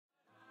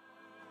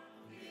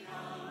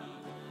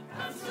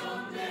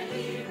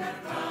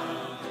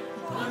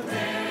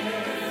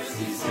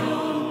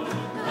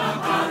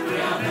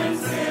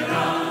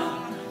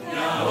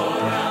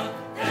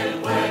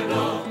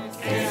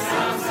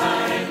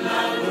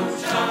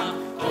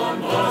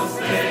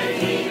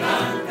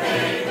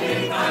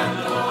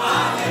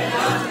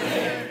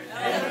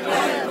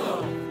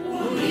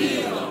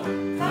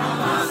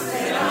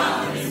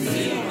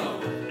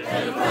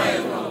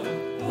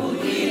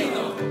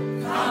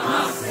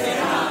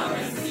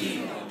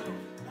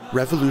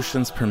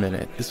Revolutions Per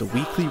Minute is a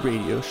weekly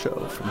radio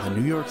show from the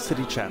New York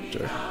City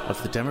chapter of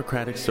the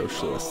Democratic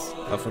Socialists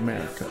of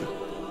America.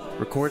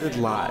 Recorded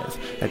live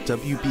at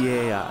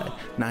WBAI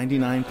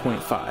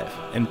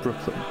 99.5 in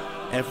Brooklyn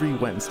every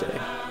Wednesday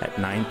at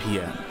 9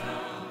 p.m.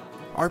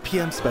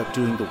 RPM's about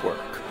doing the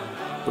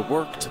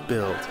work to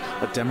build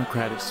a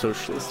democratic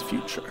socialist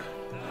future.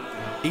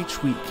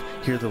 Each week,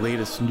 hear the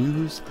latest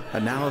news,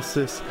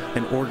 analysis,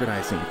 and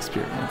organizing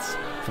experience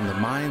from the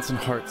minds and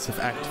hearts of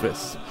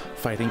activists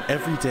fighting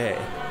every day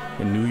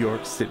in New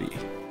York City.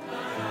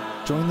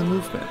 Join the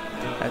movement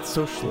at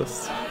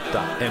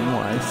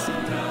socialists.nyc.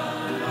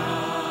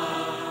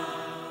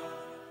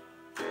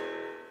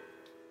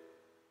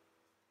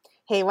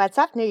 Hey, what's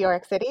up, New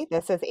York City?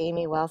 This is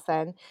Amy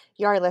Wilson.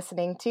 You're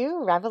listening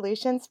to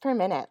Revolutions Per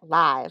Minute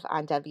live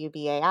on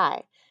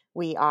WBAI.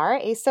 We are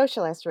a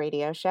socialist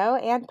radio show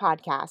and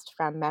podcast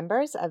from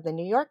members of the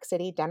New York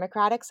City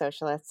Democratic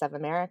Socialists of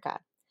America.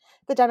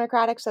 The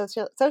Democratic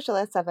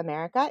Socialists of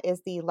America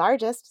is the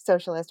largest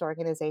socialist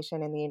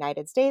organization in the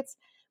United States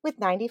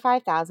with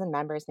 95,000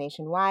 members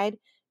nationwide.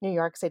 New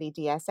York City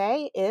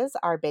DSA is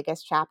our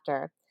biggest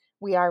chapter.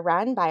 We are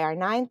run by our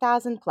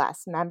 9,000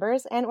 plus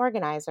members and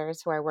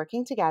organizers who are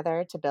working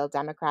together to build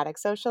democratic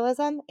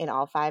socialism in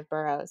all 5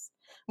 boroughs.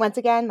 Once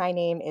again, my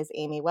name is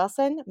Amy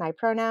Wilson. My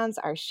pronouns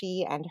are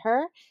she and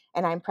her,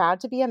 and I'm proud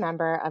to be a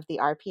member of the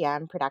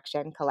RPM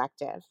Production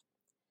Collective.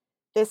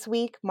 This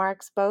week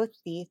marks both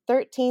the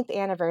 13th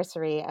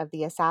anniversary of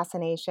the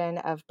assassination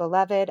of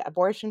beloved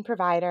abortion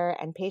provider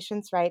and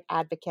patients' rights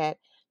advocate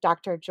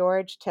Dr.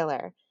 George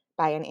Tiller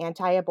by an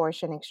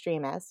anti-abortion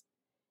extremist,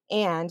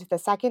 and the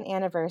 2nd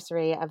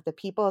anniversary of the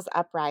People's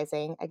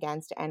Uprising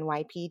against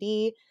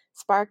NYPD,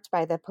 sparked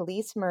by the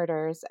police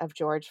murders of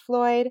George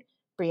Floyd,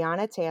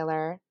 Breonna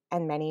Taylor,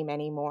 and many,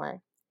 many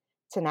more.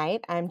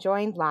 Tonight, I'm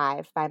joined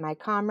live by my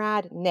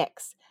comrade,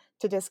 Nix,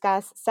 to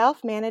discuss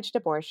self-managed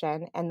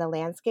abortion and the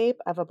landscape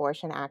of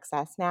abortion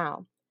access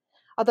now.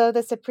 Although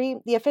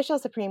the official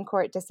Supreme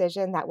Court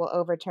decision that will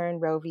overturn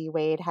Roe v.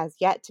 Wade has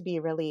yet to be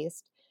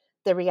released,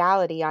 the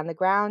reality on the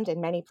ground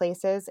in many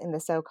places in the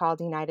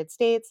so-called United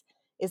States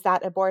is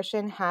that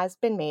abortion has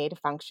been made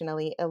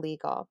functionally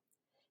illegal.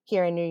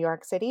 Here in New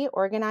York City,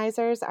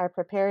 organizers are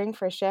preparing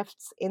for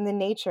shifts in the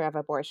nature of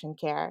abortion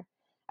care,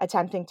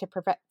 attempting to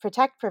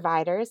protect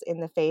providers in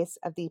the face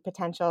of the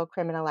potential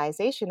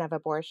criminalization of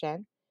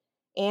abortion,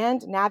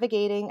 and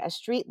navigating a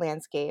street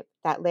landscape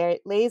that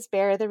lays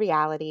bare the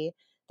reality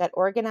that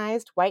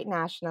organized white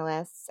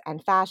nationalists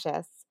and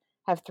fascists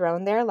have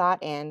thrown their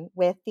lot in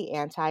with the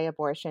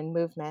anti-abortion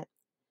movement.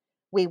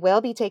 We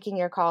will be taking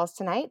your calls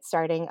tonight,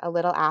 starting a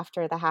little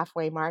after the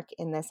halfway mark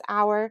in this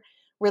hour.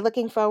 We're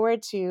looking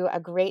forward to a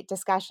great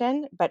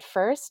discussion, but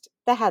first,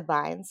 the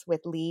headlines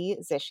with Lee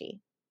Zishi.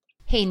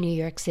 Hey, New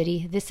York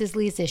City, this is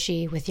Lee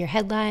Zishi with your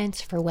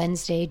headlines for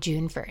Wednesday,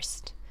 June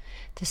 1st.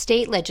 The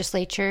state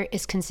legislature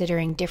is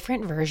considering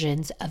different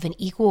versions of an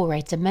equal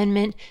rights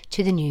amendment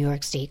to the New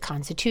York State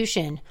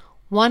Constitution,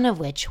 one of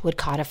which would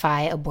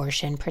codify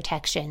abortion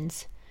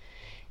protections.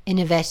 An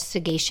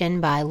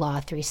investigation by Law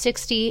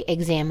 360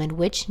 examined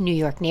which New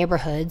York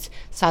neighborhoods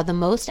saw the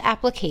most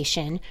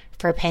application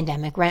for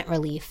pandemic rent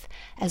relief,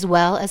 as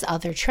well as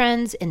other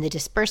trends in the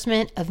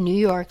disbursement of New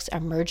York's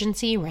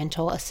Emergency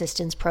Rental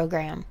Assistance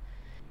Program.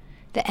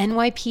 The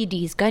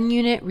NYPD's gun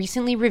unit,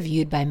 recently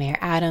reviewed by Mayor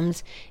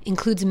Adams,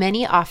 includes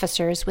many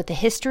officers with a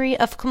history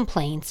of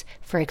complaints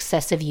for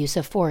excessive use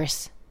of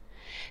force.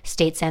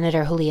 State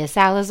Senator Julia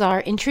Salazar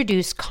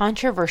introduced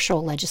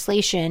controversial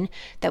legislation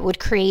that would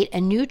create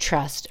a new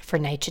trust for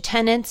NYCHA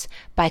tenants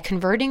by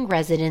converting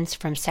residents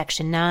from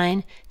Section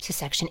 9 to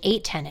Section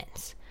 8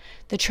 tenants.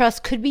 The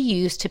trust could be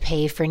used to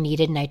pay for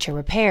needed NYCHA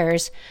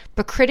repairs,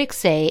 but critics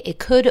say it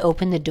could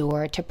open the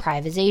door to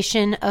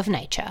privatization of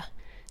NYCHA.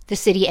 The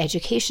City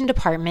Education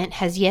Department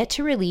has yet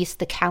to release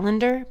the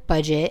calendar,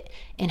 budget,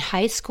 and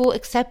high school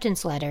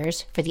acceptance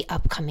letters for the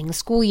upcoming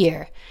school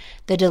year.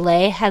 The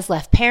delay has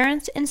left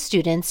parents and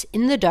students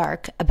in the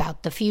dark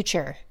about the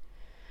future.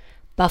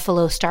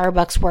 Buffalo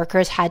Starbucks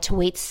workers had to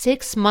wait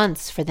 6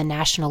 months for the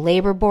National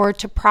Labor Board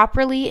to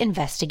properly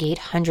investigate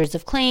hundreds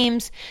of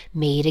claims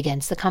made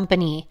against the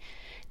company.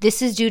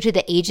 This is due to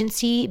the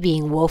agency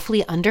being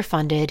woefully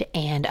underfunded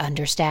and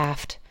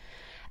understaffed.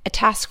 A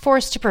task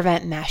force to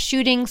prevent mass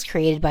shootings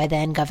created by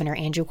then Governor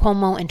Andrew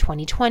Cuomo in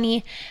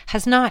 2020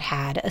 has not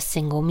had a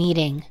single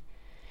meeting.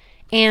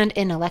 And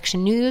in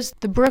election news,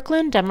 the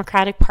Brooklyn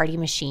Democratic Party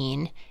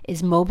machine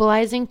is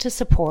mobilizing to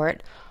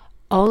support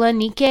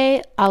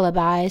Olanike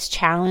Alibai's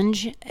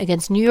challenge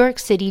against New York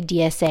City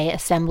DSA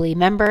Assembly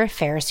member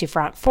Farris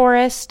Ufront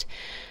Forrest.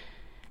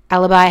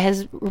 Alibi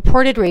has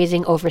reported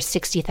raising over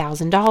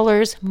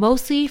 $60,000,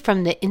 mostly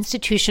from the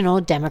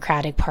institutional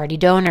Democratic Party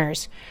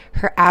donors.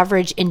 Her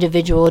average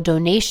individual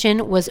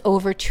donation was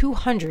over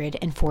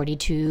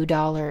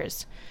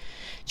 $242.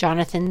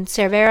 Jonathan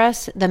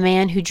Cerveras, the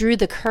man who drew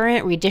the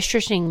current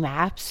redistricting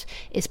maps,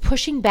 is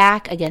pushing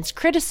back against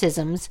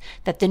criticisms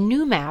that the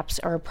new maps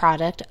are a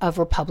product of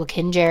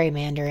Republican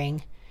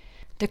gerrymandering.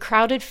 The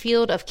crowded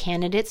field of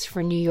candidates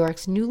for New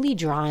York's newly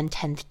drawn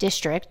 10th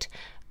District,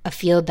 a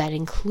field that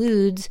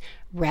includes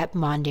Rep.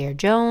 Mondaire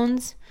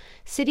Jones,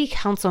 City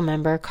Council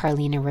member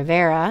Carlina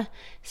Rivera,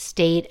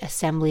 State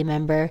Assembly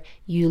member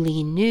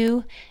Yuh-Line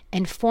Niou,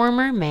 and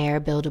former Mayor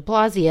Bill de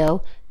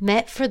Blasio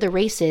met for the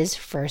race's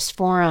first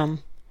forum.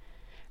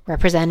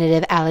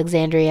 Representative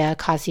Alexandria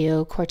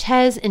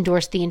Ocasio-Cortez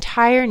endorsed the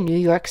entire New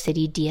York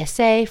City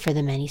DSA for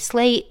the many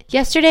slate.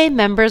 Yesterday,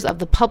 members of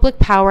the Public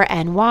Power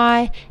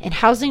NY and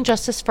Housing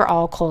Justice for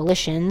All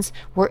coalitions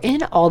were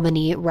in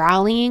Albany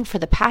rallying for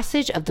the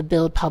passage of the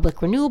Build Public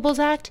Renewables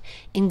Act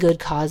and Good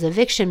Cause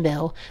Eviction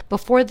Bill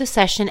before the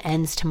session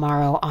ends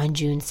tomorrow on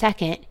June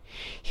 2nd.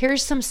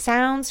 Here's some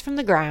sounds from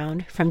the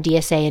ground from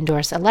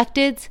DSA-endorsed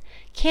electeds,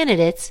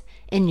 candidates,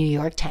 and New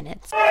York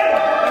tenants.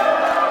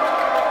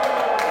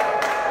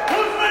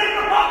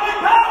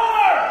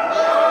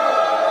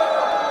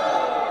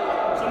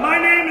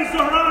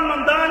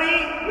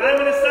 I'm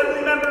an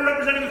assembly member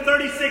representing the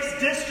 36th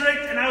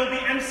District, and I will be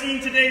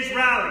emceeing today's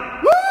rally.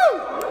 Woo!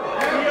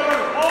 We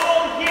are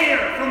all here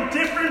from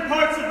different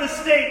parts of the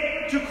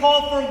state to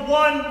call for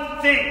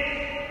one thing: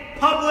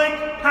 public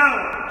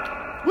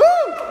power. Woo!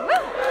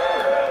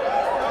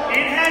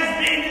 It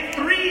has been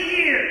 3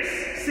 years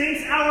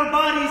since our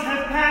bodies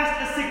have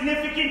passed a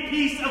significant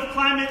piece of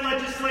climate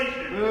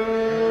legislation.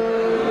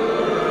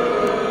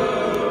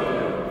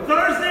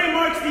 Thursday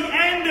marks the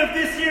end of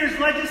this year's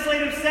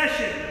legislative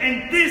session,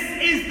 and this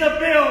is the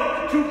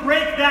bill to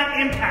break that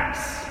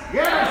impasse.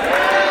 Yes.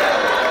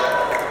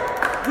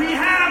 We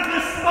have the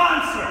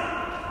sponsor,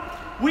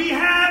 we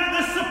have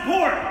the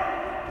support,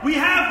 we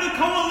have the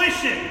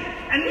coalition,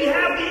 and we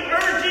have the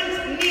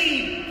urgent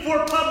need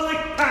for public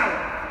power.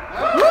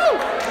 Woo!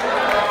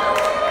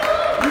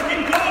 You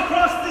can go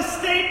across the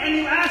state and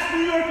you ask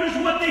New Yorkers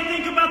what they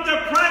think about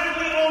their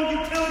privately owned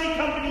utility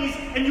companies,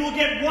 and you will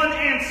get one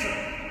answer: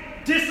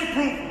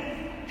 disapproval,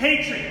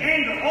 hatred,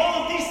 anger,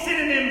 all of these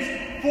synonyms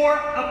for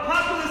a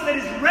populace that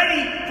is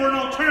ready for an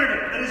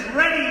alternative, that is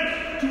ready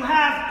to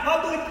have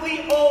publicly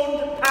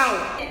owned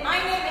power.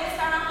 My name is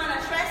Sarahana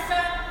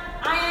Shrestha.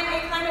 I am a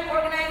climate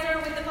organizer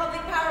with the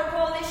Public Power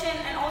Coalition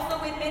and also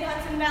with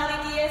Mid-Hudson Valley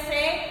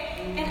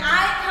DSA, and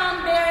I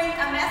come bearing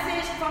a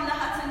message from the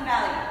Hudson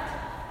Valley.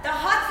 The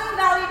Hudson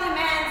Valley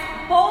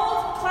demands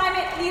bold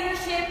climate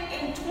leadership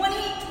in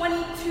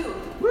 2022.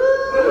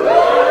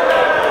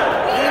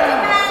 We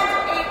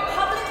demand a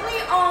publicly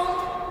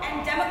owned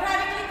and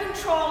democratically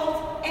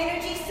controlled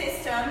energy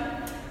system.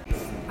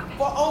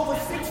 For over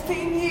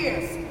 16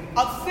 years,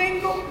 a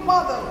single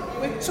mother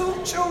with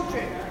 2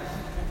 children,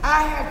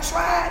 I have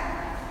tried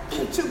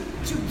to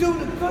do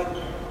the good,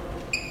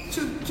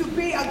 to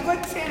be a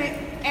good tenant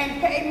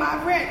and pay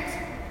my rent.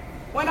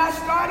 When I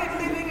started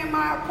living in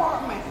my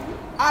apartment,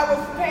 I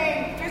was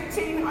paying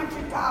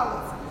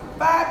 $1,500.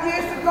 5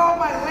 years ago,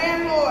 my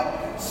landlord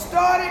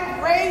started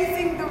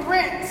raising the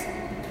rent.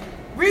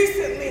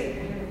 Recently,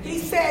 he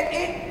said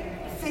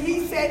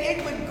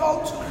it would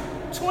go to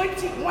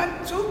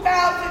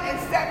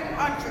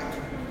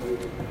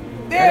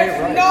 $2,700.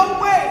 There's no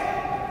way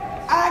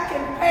I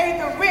can pay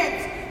the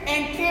rent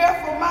and care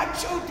for my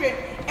children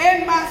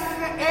and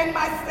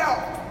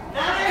myself.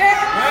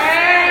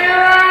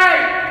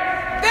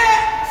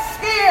 That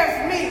scares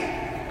me.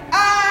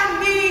 I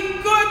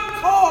need good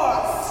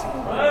cause.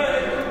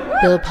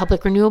 Build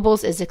Public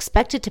Renewables is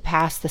expected to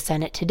pass the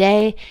Senate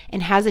today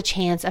and has a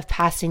chance of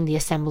passing the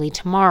Assembly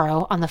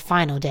tomorrow on the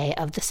final day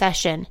of the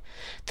session.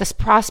 The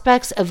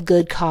prospects of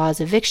good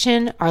cause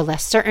eviction are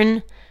less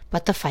certain,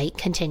 but the fight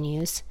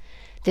continues.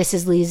 This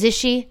is Lee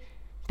Zishi.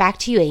 Back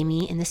to you,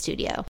 Amy, in the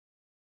studio.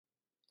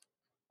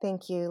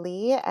 Thank you,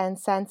 Lee. And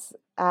since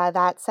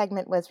that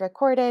segment was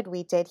recorded,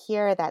 we did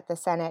hear that the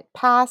Senate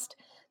passed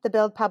the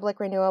Build Public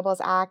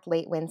Renewables Act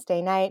late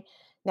Wednesday night.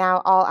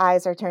 Now all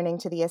eyes are turning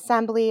to the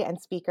Assembly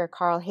and Speaker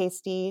Carl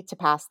Heastie to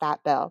pass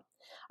that bill.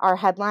 Our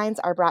headlines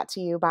are brought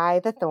to you by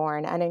The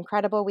Thorn, an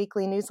incredible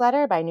weekly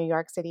newsletter by New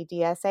York City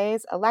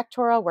DSA's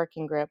Electoral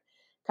Working Group,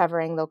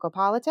 covering local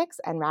politics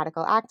and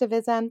radical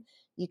activism.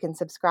 You can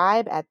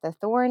subscribe at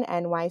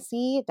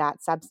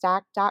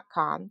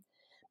thethornnyc.substack.com.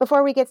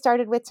 Before we get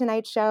started with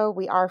tonight's show,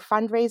 we are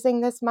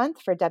fundraising this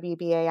month for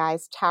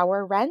WBAI's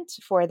Tower Rent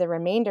for the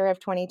remainder of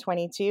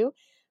 2022.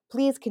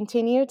 Please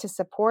continue to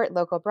support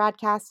local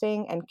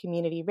broadcasting and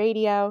community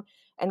radio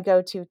and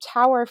go to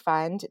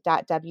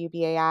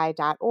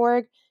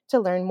towerfund.wbai.org to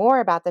learn more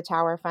about the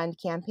Tower Fund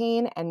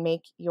campaign and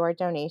make your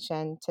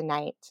donation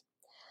tonight.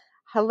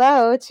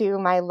 Hello to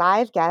my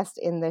live guest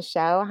in the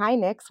show. Hi,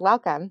 Nix.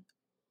 Welcome.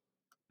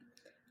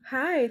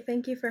 Hi,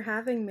 thank you for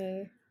having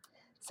me.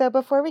 So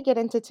before we get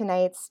into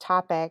tonight's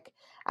topic,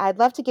 I'd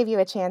love to give you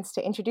a chance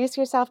to introduce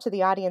yourself to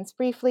the audience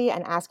briefly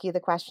and ask you the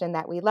question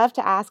that we love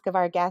to ask of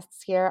our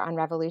guests here on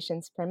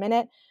Revolutions Per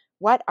Minute.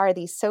 What are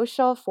the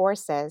social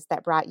forces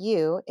that brought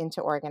you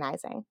into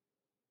organizing?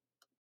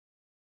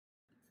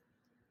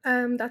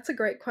 That's a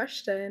great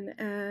question.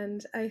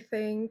 And I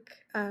think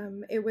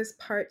it was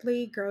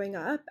partly growing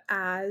up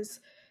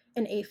as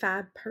an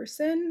AFAB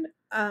person,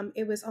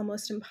 it was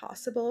almost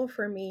impossible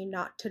for me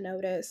not to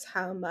notice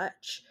how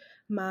much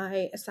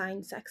my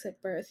assigned sex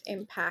at birth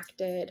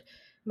impacted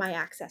my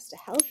access to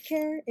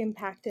healthcare,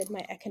 impacted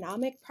my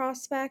economic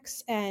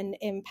prospects, and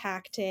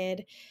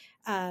impacted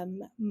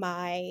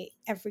my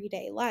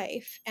everyday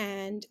life.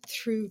 And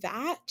through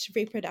that,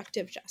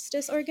 reproductive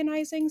justice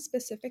organizing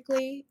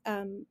specifically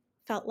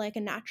felt like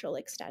a natural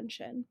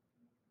extension.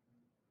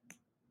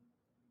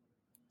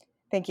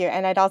 Thank you.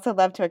 And I'd also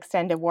love to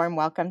extend a warm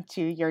welcome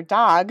to your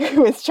dog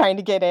who is trying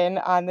to get in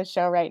on the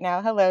show right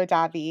now. Hello,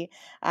 Dobby.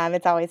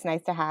 It's always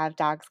nice to have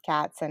dogs,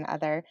 cats, and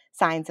other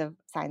signs of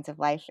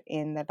life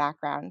in the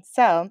background.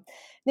 So,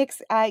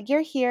 Nix,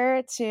 you're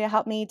here to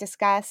help me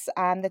discuss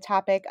the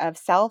topic of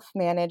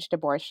self-managed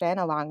abortion,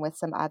 along with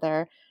some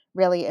other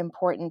really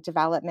important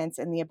developments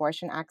in the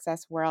abortion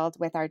access world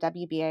with our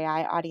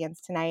WBAI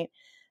audience tonight.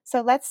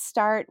 So let's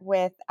start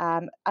with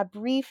a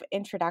brief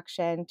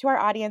introduction to our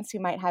audience who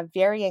might have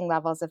varying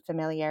levels of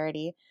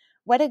familiarity.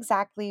 What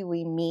exactly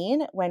we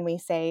mean when we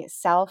say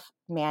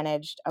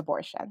self-managed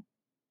abortion?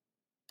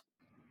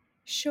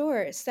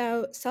 Sure.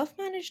 So, self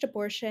managed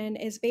abortion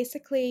is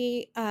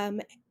basically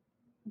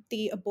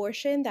the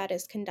abortion that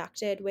is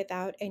conducted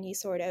without any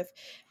sort of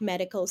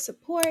medical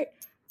support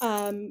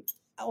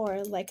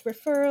or like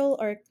referral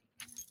or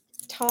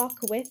talk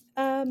with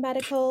a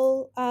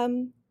medical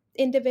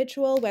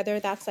individual,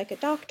 whether that's like a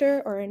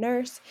doctor or a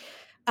nurse.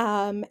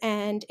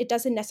 And it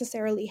doesn't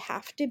necessarily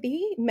have to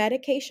be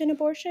medication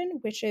abortion,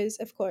 which is,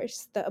 of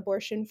course, the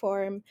abortion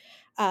form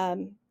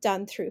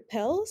done through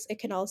pills. It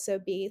can also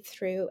be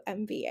through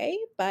MVA,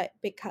 but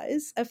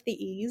because of the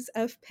ease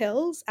of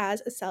pills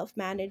as a self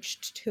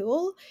managed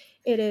tool,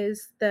 it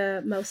is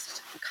the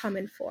most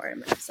common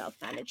form of self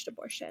managed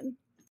abortion.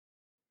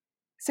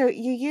 So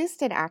you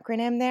used an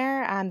acronym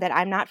there that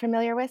I'm not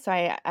familiar with, so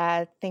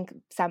I think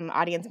some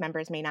audience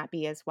members may not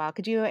be as well.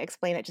 Could you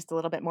explain it just a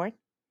little bit more?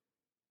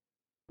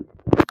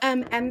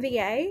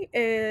 MVA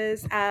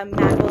is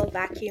manual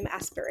vacuum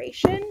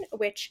aspiration,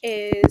 which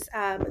is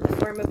the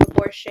form of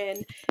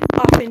abortion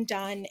often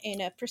done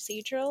in a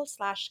procedural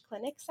 /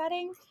 clinic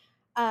setting,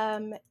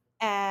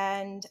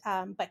 and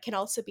but can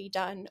also be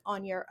done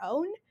on your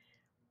own.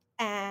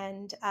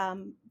 And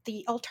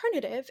the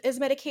alternative is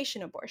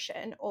medication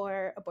abortion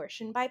or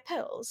abortion by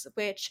pills,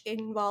 which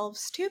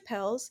involves two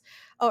pills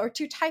or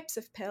two types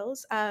of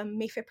pills,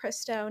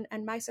 mifepristone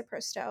and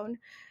misoprostone,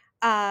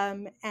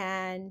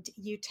 and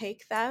you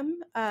take them,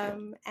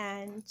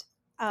 and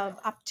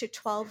up to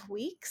 12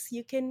 weeks,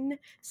 you can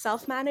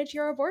self manage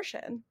your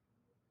abortion.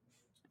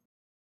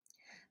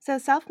 So,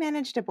 self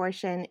managed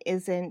abortion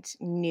isn't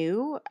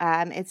new.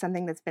 It's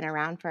something that's been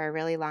around for a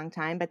really long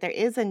time, but there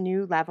is a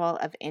new level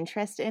of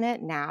interest in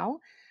it now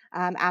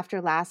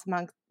after last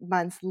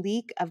month's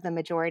leak of the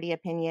majority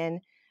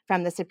opinion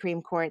from the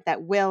Supreme Court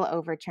that will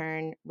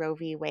overturn Roe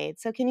v. Wade.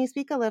 So, can you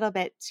speak a little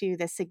bit to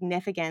the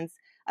significance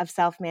of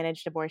self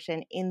managed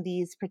abortion in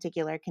these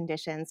particular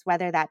conditions,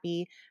 whether that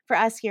be for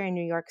us here in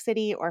New York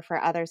City or for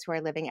others who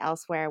are living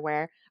elsewhere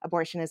where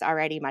abortion is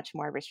already much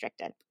more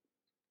restricted?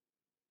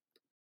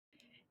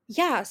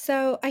 Yeah,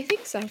 so I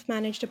think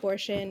self-managed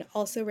abortion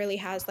also really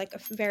has like a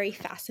very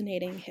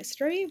fascinating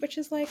history, which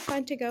is like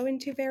fun to go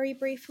into very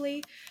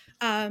briefly.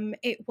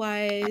 It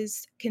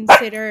was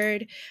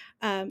considered,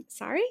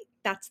 sorry,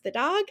 that's the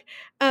dog.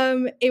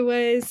 It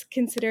was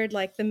considered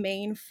like the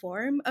main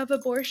form of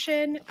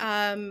abortion,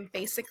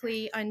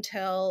 basically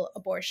until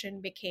abortion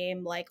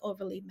became like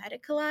overly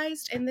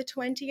medicalized in the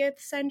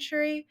 20th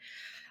century.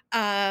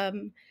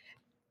 Um,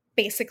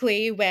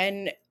 Basically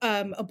when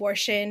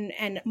abortion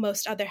and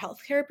most other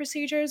healthcare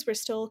procedures were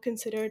still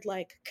considered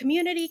like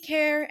community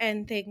care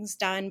and things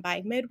done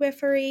by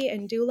midwifery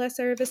and doula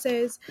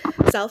services,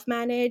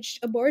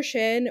 self-managed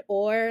abortion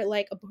or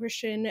like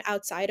abortion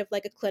outside of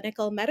like a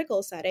clinical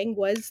medical setting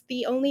was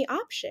the only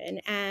option,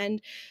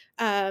 and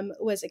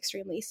was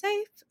extremely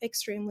safe,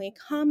 extremely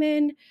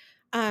common.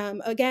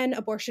 Again,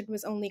 abortion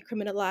was only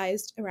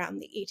criminalized around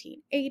the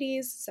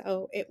 1880s,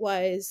 so it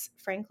was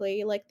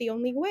frankly like the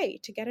only way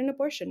to get an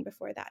abortion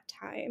before that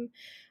time.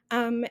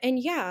 And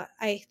yeah,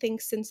 I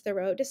think since the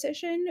Roe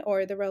decision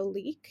or the Roe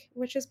leak,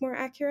 which is more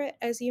accurate,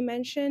 as you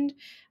mentioned,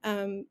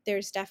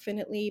 there's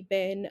definitely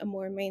been a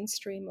more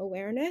mainstream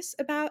awareness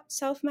about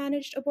self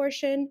managed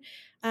abortion,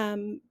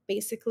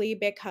 basically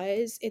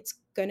because it's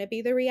going to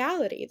be the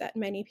reality that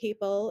many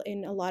people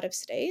in a lot of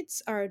states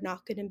are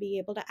not going to be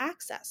able to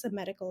access a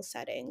medical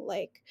setting.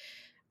 Like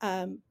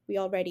we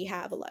already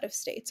have a lot of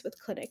states with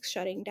clinics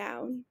shutting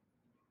down.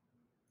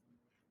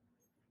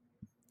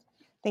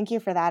 Thank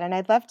you for that. And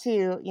I'd love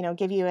to,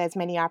 give you as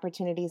many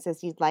opportunities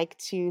as you'd like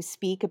to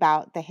speak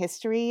about the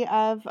history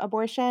of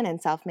abortion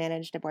and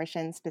self-managed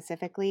abortion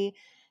specifically,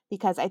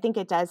 because I think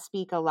it does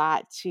speak a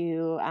lot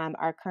to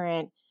our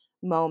current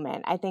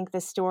moment. I think the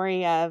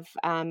story of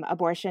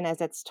abortion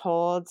as it's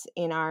told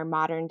in our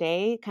modern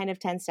day kind of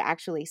tends to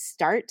actually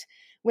start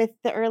with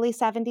the early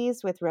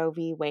 70s with Roe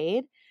v.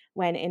 Wade,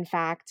 when in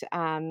fact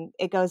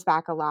it goes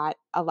back a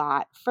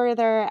lot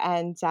further.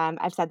 And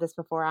I've said this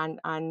before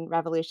on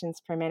Revolutions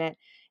Per Minute.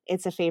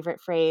 It's a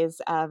favorite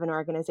phrase of an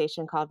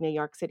organization called New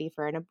York City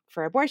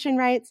for Abortion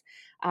Rights,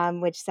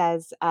 which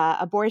says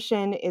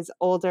abortion is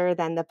older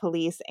than the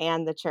police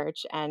and the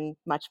church and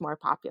much more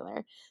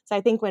popular. So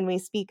I think when we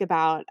speak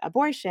about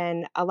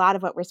abortion, a lot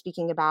of what we're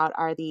speaking about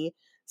are the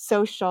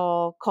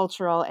social,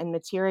 cultural, and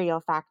material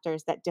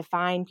factors that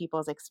define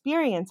people's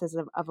experiences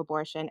of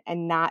abortion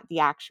and not the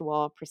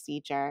actual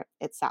procedure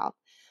itself.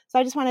 So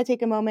I just want to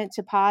take a moment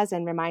to pause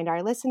and remind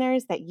our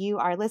listeners that you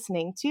are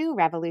listening to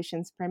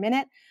Revolutions Per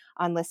Minute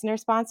on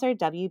listener-sponsored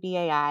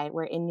WBAI.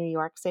 We're in New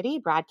York City,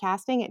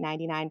 broadcasting at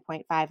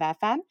 99.5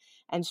 FM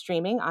and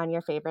streaming on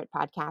your favorite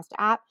podcast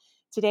app.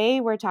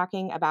 Today, we're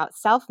talking about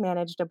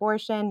self-managed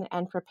abortion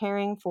and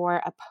preparing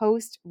for a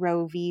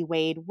post-Roe v.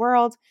 Wade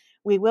world.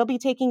 We will be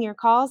taking your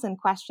calls and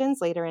questions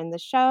later in the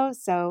show,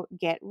 so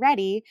get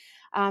ready.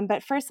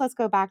 But first, let's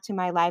go back to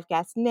my live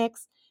guest,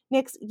 Nix.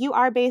 Nix, you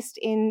are based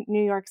in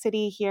New York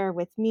City here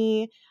with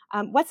me.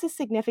 What's the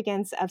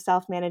significance of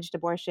self-managed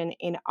abortion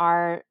in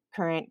our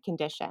current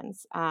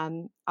conditions?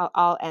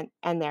 I'll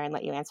end there and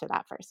let you answer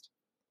that first.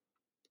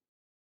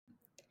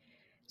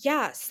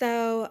 Yeah,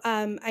 so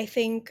I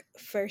think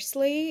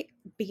firstly,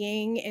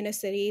 being in a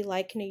city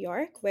like New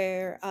York,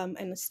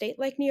 in a state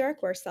like New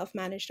York, where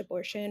self-managed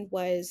abortion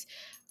was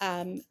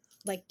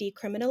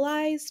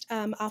decriminalized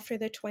after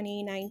the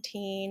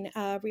 2019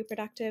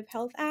 Reproductive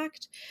Health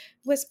Act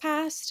was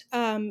passed,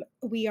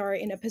 we are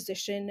in a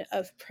position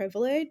of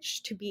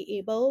privilege to be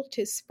able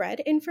to spread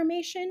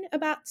information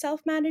about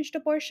self-managed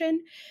abortion.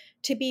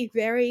 To be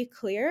very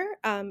clear,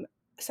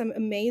 some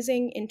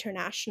amazing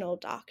international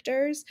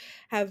doctors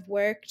have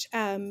worked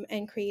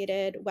and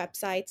created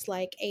websites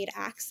like Aid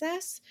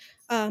Access,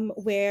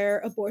 where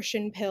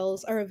abortion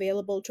pills are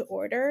available to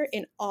order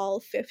in all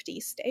 50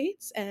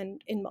 states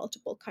and in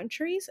multiple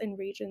countries and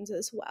regions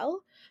as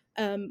well.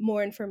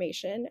 More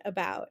information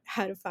about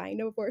how to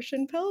find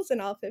abortion pills in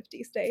all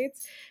 50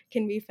 states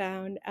can be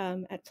found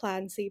at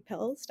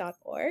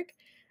plancpills.org.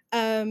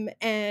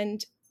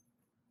 And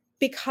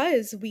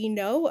because we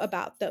know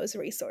about those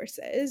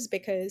resources,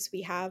 because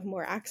we have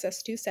more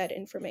access to said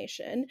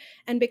information,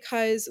 and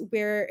because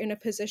we're in a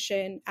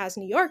position as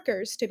New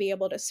Yorkers to be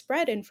able to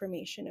spread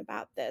information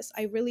about this,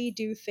 I really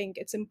do think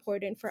it's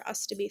important for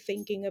us to be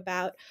thinking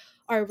about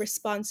our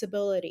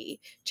responsibility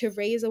to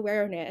raise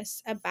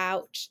awareness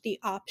about the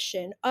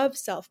option of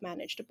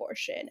self-managed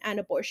abortion and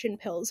abortion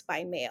pills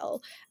by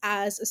mail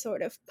as a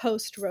sort of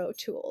post-Roe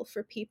tool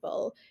for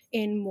people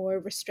in more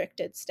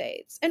restricted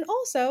states. And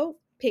also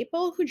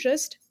people who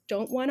just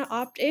don't want to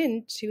opt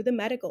in to the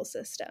medical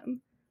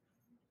system.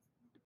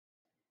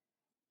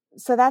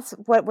 So that's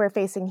what we're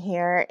facing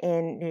here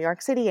in New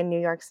York City and New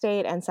York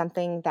State, and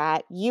something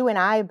that you and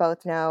I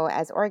both know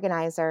as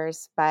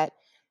organizers, but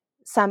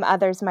some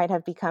others might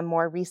have become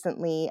more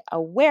recently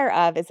aware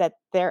of, is that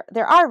there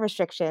are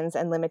restrictions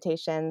and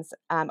limitations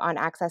on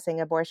accessing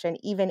abortion,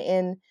 even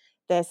in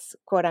this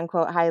quote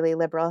unquote highly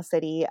liberal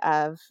city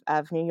of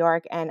New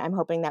York. And I'm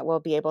hoping that we'll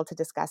be able to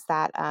discuss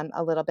that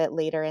a little bit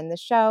later in the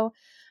show.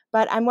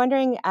 But I'm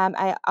wondering,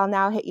 I'll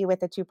now hit you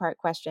with a two-part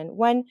question.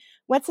 One,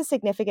 what's the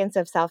significance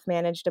of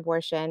self-managed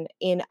abortion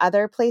in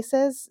other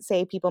places?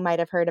 Say people might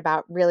have heard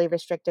about really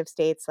restrictive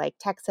states like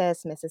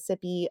Texas,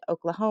 Mississippi,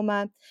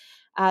 Oklahoma.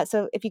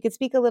 So if you could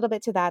speak a little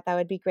bit to that, that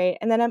would be great.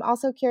 And then I'm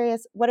also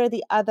curious, what are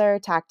the other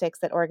tactics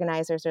that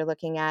organizers are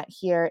looking at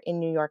here in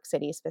New York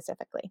City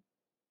specifically?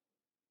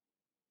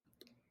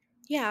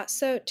 Yeah,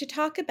 so to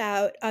talk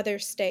about other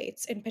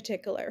states in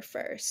particular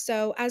first.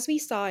 So, as we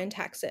saw in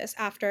Texas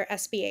after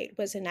SB 8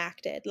 was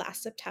enacted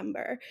last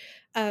September,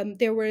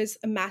 there was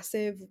a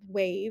massive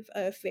wave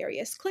of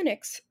various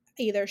clinics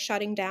either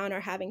shutting down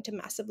or having to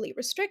massively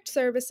restrict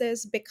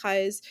services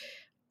because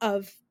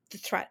of the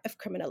threat of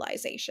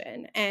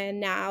criminalization. And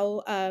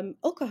now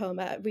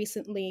Oklahoma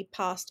recently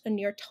passed a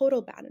near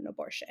total ban on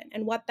abortion.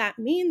 And what that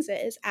means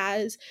is,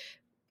 as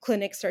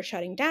clinics are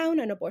shutting down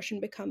and abortion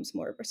becomes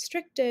more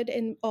restricted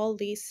in all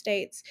these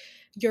states,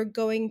 you're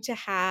going to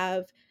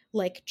have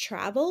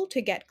travel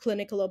to get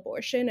clinical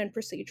abortion and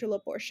procedural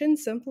abortion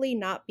simply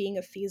not being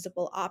a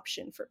feasible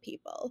option for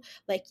people.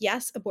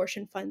 Yes,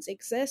 abortion funds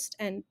exist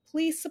and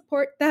please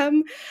support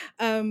them.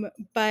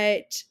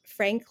 But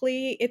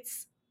frankly,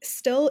 it's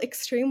still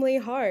extremely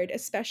hard,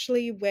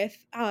 especially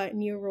with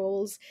new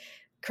rules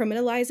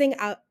criminalizing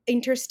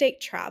interstate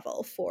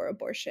travel for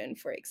abortion,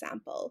 for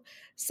example.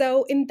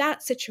 So, in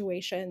that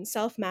situation,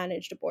 self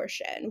managed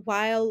abortion,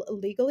 while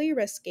legally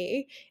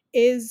risky,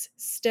 is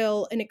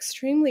still an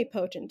extremely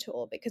potent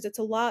tool because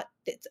the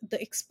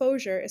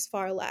exposure is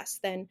far less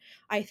than,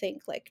 I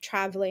think,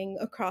 traveling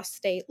across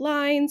state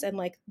lines, and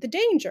the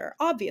danger,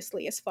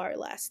 obviously, is far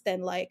less than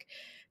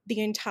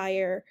the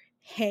entire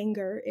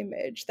hanger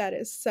image that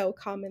is so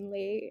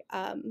commonly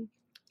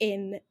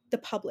in the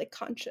public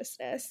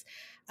consciousness,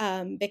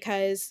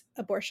 because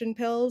abortion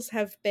pills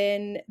have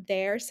been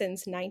there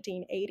since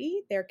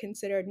 1980. They're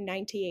considered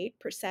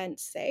 98%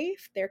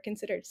 safe. They're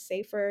considered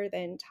safer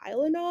than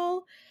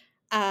Tylenol.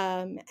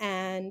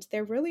 And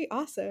they're really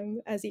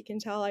awesome, as you can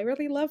tell. I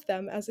really love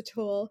them as a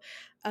tool.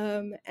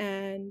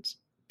 And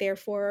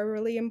therefore are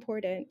really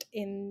important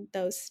in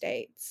those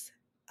states.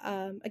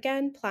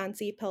 Again,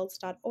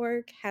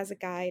 plancpills.org has a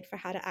guide for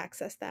how to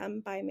access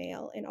them by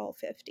mail in all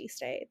 50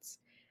 states.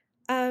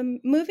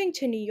 Moving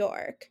to New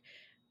York,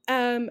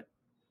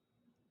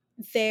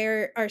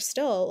 there are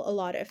still a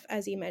lot of,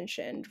 as you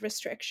mentioned,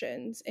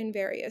 restrictions in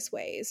various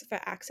ways for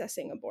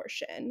accessing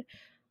abortion.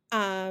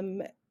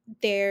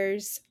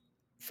 There's,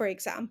 for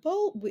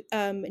example,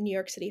 New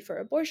York City for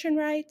Abortion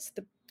Rights,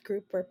 the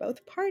group we're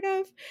both part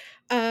of,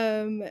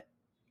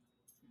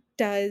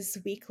 does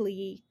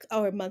weekly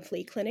or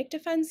monthly clinic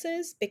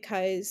defenses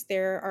because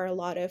there are a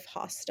lot of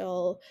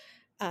hostile,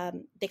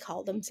 they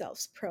call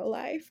themselves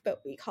pro-life,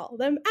 but we call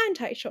them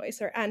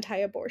anti-choice or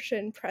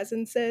anti-abortion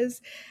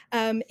presences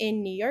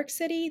in New York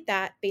City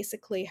that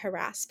basically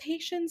harass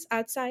patients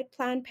outside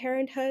Planned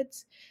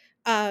Parenthoods.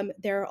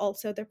 There are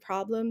also the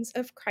problems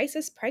of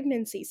crisis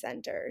pregnancy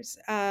centers,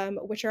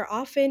 which are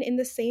often in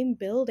the same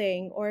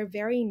building or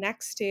very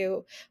next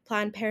to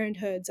Planned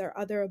Parenthoods or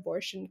other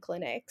abortion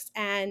clinics,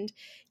 and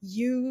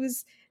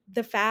use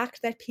the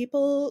fact that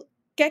people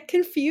get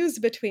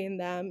confused between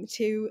them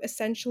to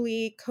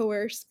essentially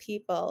coerce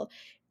people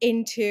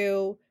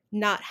into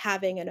not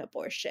having an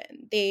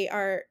abortion. They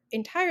are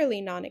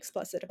entirely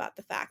non-explicit about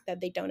the fact that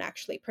they don't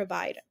actually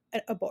provide an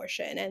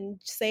abortion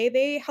and say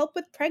they help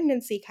with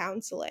pregnancy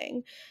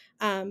counseling.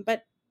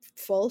 But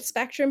full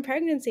spectrum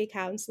pregnancy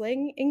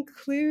counseling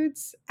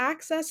includes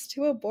access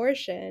to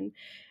abortion.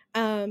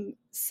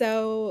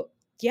 So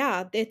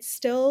yeah, it's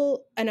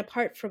still, and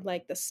apart from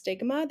like the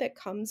stigma that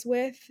comes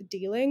with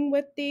dealing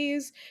with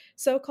these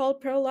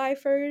so-called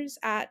pro-lifers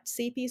at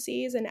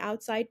CPCs and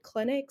outside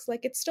clinics,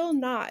 like it's still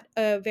not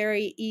a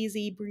very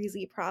easy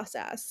breezy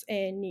process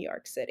in New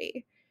York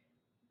City.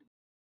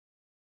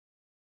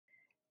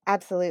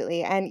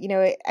 Absolutely. And,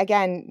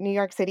 again, New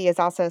York City is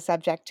also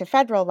subject to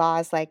federal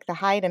laws like the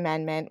Hyde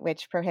Amendment,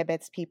 which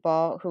prohibits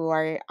people who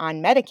are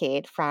on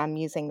Medicaid from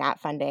using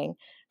that funding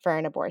for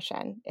an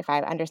abortion, if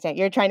I understand.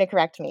 You're trying to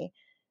correct me.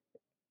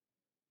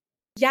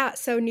 Yeah,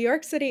 so New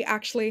York City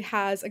actually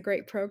has a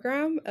great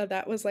program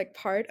that was like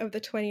part of the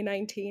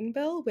 2019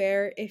 bill,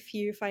 where if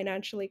you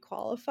financially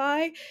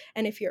qualify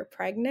and if you're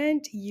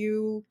pregnant,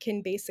 you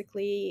can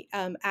basically,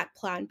 at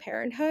Planned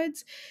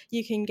Parenthoods,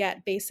 you can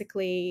get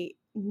basically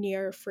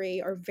near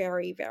free or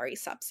very, very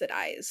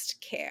subsidized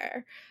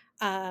care.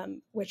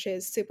 Which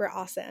is super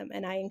awesome.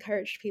 And I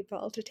encourage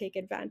people to take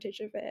advantage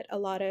of it. A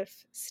lot of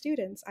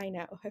students I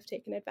know have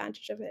taken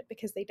advantage of it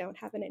because they don't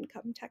have an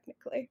income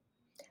technically.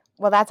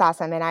 Well, that's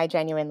awesome. And I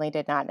genuinely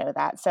did not know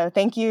that. So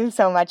thank you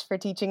so much for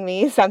teaching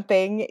me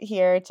something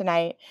here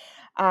tonight.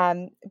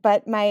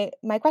 But my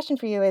question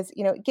for you is,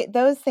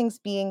 those things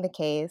being the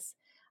case,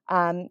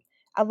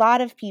 a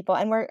lot of people,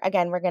 and we're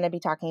going to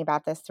be talking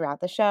about this throughout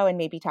the show and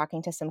maybe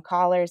talking to some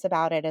callers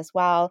about it as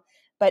well.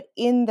 But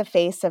in the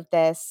face of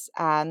this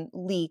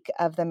leak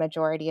of the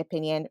majority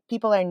opinion,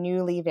 people are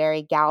newly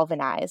very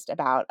galvanized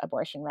about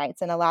abortion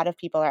rights. And a lot of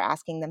people are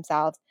asking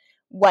themselves,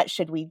 what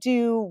should we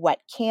do?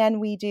 What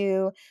can we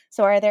do?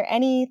 So are there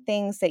any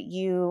things that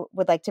you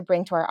would like to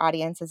bring to our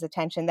audience's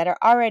attention that are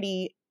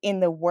already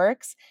in the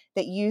works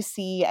that you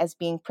see as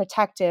being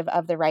protective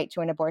of the right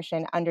to an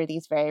abortion under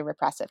these very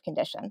repressive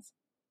conditions?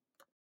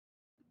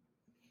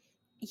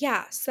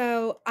 Yeah,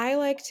 so I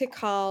like to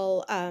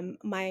call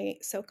my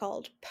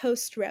so-called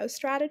post-Roe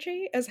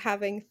strategy as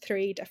having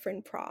 3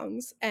 different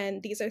prongs.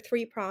 And these are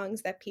 3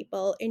 prongs that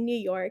people in New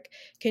York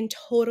can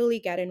totally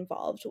get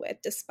involved with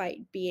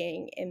despite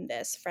being in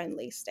this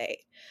friendly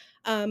state.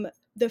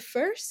 The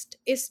first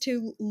is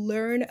to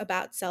learn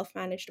about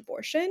self-managed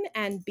abortion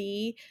and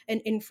be an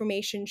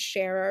information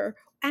sharer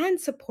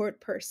and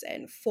support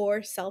person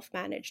for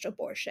self-managed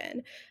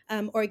abortion.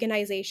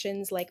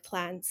 Organizations like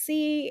Plan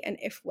C and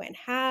If, When,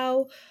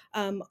 How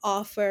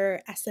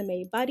offer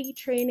SMA buddy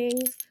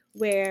trainings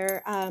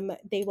where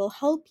they will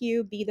help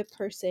you be the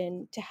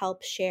person to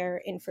help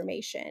share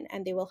information,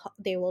 and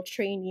they will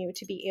train you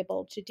to be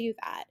able to do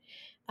that.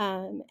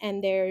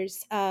 And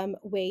there's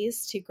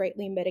ways to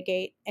greatly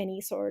mitigate any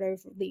sort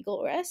of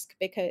legal risk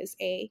because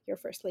you're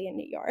firstly in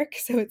New York,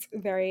 so it's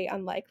very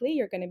unlikely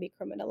you're going to be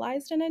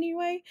criminalized in any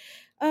way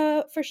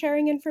for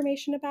sharing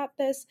information about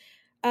this.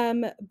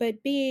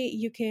 But B,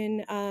 you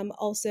can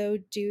also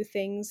do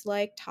things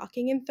like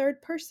talking in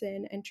third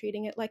person and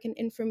treating it like an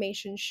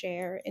information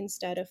share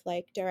instead of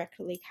like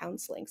directly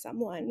counseling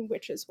someone,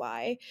 which is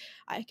why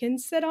I can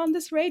sit on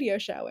this radio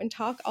show and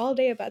talk all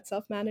day about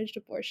self-managed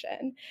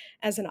abortion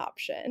as an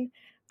option.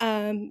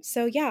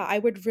 So yeah, I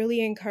would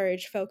really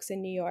encourage folks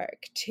in New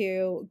York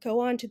to go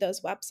onto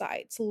those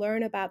websites,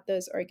 learn about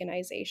those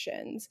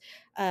organizations,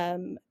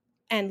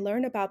 and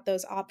learn about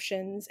those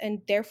options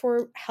and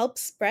therefore help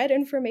spread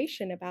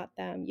information about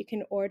them. You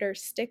can order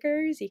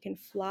stickers, you can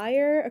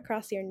flyer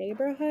across your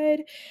neighborhood.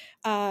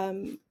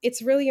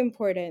 It's really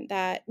important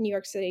that New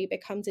York City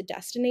becomes a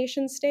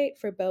destination state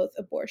for both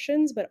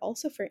abortions, but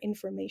also for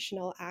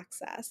informational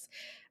access.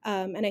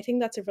 And I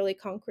think that's a really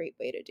concrete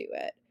way to do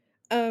it.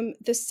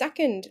 The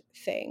second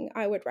thing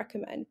I would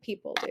recommend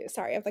people do,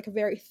 sorry, I have like a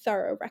very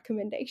thorough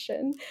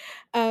recommendation,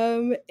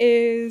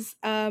 is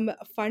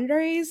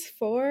fundraise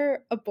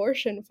for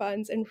abortion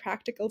funds and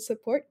practical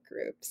support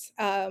groups.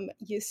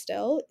 You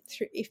still,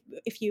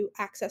 if you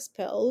access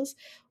pills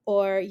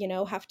or, you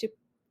know, have to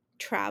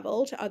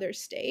travel to other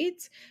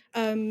states,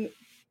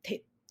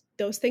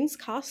 those things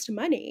cost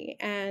money,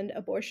 and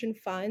abortion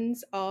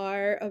funds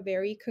are a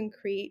very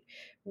concrete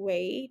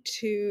way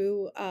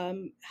to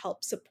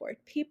help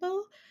support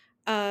people.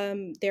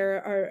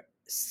 There are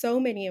so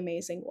many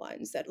amazing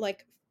ones that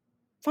like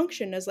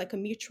function as like a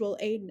mutual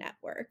aid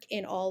network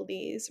in all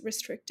these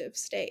restrictive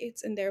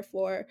states, and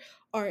therefore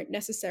aren't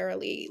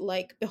necessarily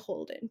like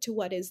beholden to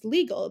what is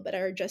legal, but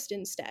are just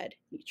instead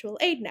mutual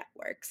aid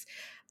networks.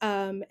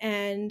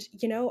 And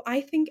you know, I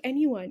think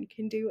anyone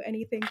can do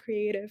anything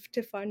creative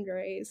to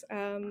fundraise.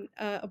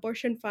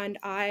 Abortion fund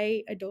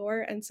I adore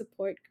and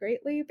support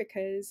greatly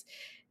because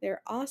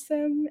they're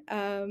awesome.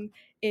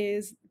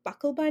 Is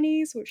Buckle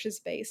Bunnies, which is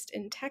based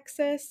in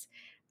Texas.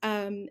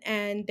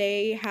 And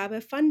they have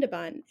a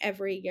fund-a-bun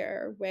every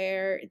year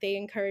where they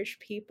encourage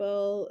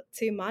people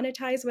to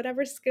monetize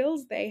whatever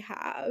skills they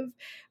have,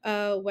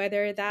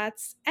 whether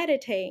that's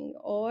editing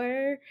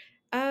or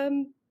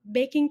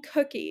making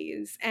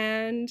cookies,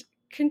 and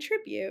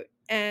contribute.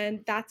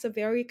 And that's a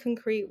very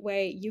concrete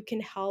way you can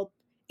help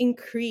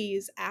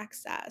increase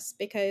access,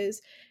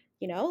 because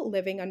you know,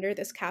 living under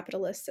this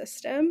capitalist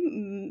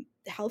system,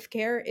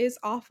 healthcare is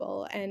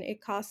awful and it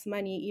costs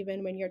money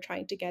even when you're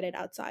trying to get it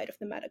outside of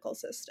the medical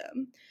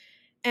system.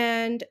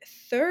 And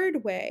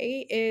third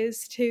way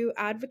is to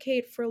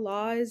advocate for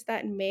laws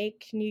that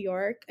make New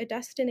York a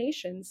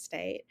destination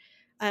state.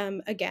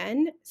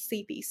 Again,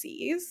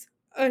 CPCs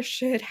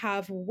should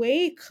have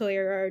way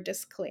clearer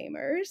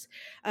disclaimers.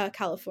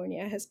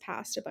 California has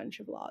passed a bunch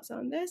of laws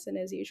on this, and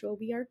as usual,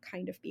 we are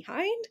kind of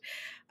behind.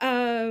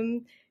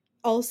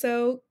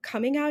 Also,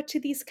 coming out to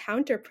these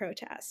counter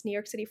protests. New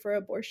York City for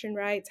Abortion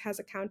Rights has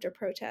a counter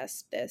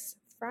protest this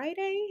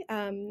Saturday,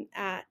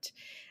 at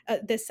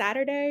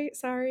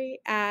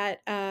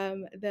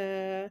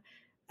the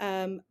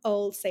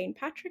old St.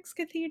 Patrick's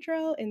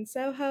Cathedral in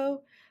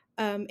Soho.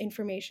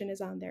 Information is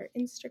on their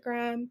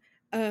Instagram.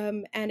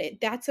 And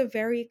that's a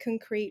very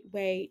concrete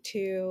way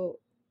to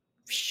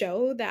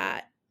show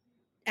that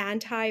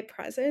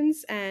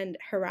anti-presence and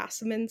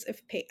harassment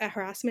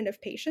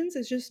of patients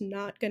is just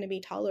not going to be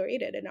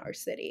tolerated in our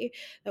city.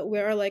 That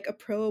we're like a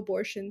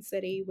pro-abortion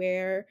city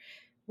where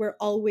we're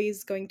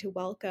always going to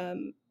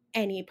welcome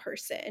any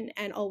person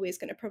and always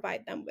going to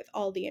provide them with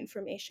all the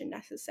information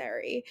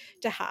necessary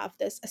to have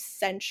this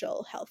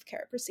essential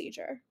healthcare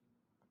procedure.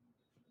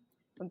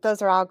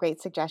 Those are all great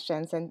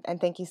suggestions, and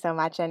thank you so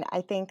much. And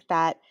I think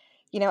that,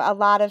 you know, a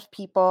lot of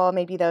people,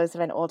 maybe those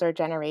of an older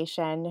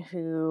generation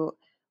who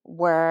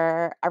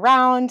were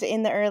around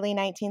in the early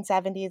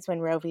 1970s when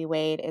Roe v.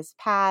 Wade is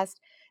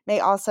passed, may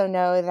also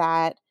know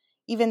that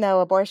even though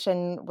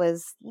abortion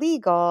was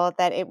legal,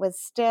 that it was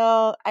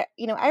still, I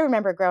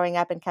remember growing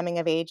up and coming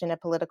of age in a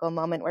political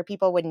moment where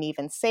people wouldn't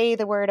even say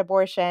the word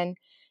abortion.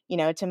 You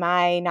know, to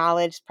my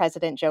knowledge,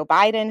 President Joe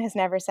Biden has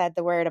never said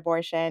the word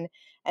abortion.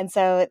 And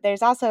so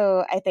there's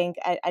also, I think,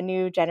 a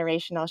new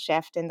generational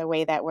shift in the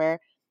way that we're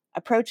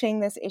approaching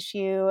this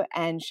issue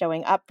and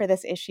showing up for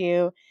this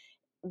issue.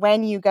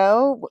 When you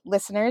go,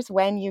 listeners,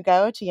 when you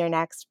go to your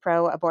next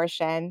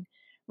pro-abortion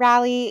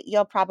rally,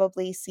 you'll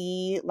probably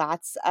see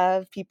lots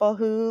of people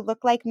who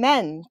look like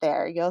men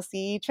there. You'll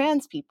see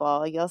trans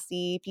people. You'll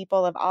see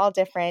people of all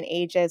different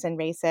ages and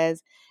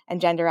races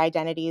and gender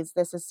identities.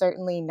 This is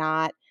certainly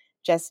not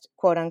just,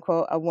 quote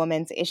unquote, a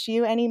woman's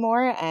issue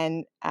anymore.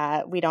 And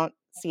we don't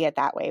see it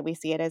that way. We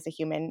see it as a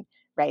human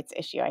rights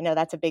issue. I know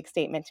that's a big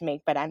statement to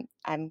make, but I'm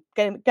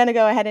going to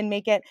go ahead and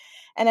make it.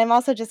 And I'm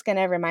also just going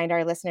to remind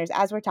our listeners,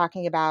 as we're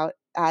talking about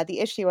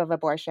the issue of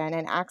abortion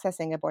and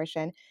accessing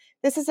abortion,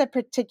 this is a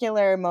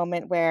particular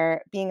moment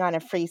where being on a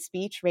free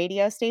speech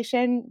radio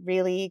station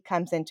really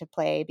comes into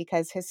play,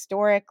 because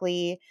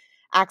historically,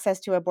 access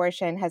to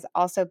abortion has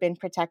also been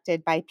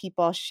protected by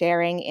people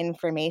sharing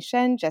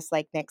information, just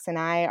like Nix and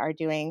I are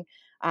doing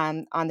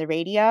on the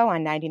radio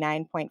on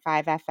 99.5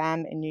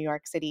 FM in New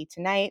York City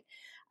tonight.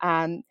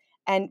 And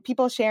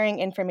people sharing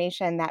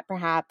information that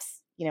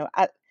perhaps,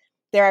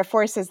 there are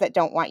forces that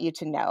don't want you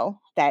to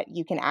know that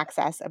you can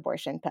access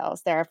abortion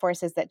pills. There are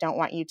forces that don't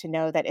want you to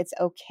know that it's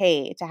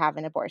okay to have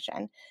an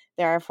abortion.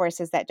 There are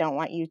forces that don't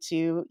want you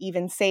to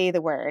even say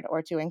the word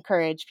or to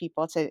encourage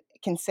people to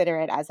consider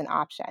it as an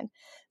option.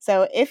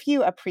 So if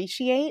you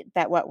appreciate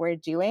that what we're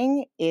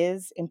doing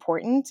is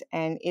important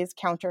and is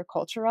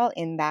countercultural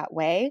in that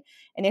way,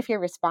 and if you're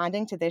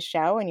responding to this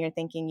show and you're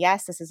thinking,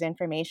 yes, this is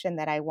information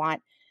that I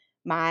want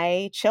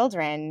my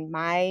children,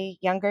 my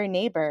younger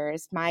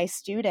neighbors, my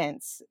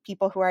students,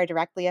 people who are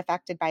directly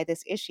affected by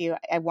this issue,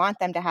 I want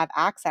them to have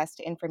access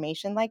to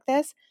information like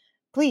this,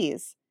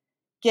 please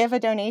give a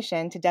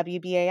donation to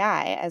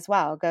WBAI as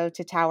well. Go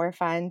to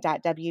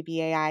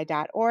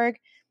towerfund.wbai.org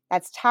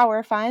That's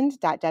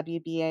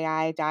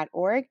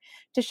towerfund.wbai.org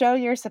to show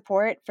your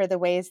support for the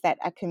ways that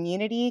a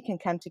community can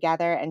come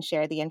together and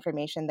share the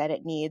information that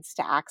it needs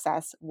to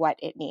access what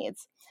it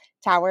needs.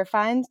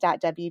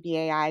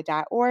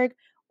 towerfund.wbai.org,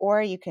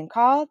 or you can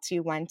call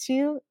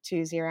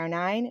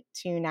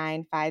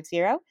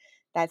 212-209-2950.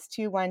 That's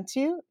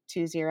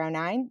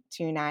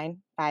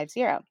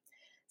 212-209-2950.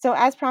 So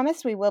as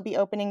promised, we will be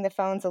opening the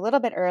phones a little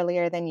bit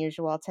earlier than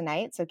usual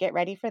tonight, so get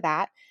ready for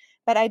that.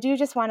 But I do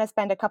just want to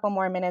spend a couple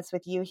more minutes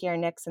with you here,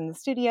 Nix, in the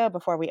studio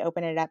before we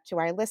open it up to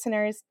our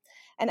listeners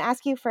and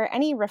ask you for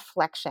any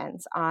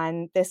reflections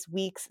on this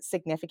week's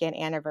significant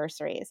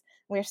anniversaries.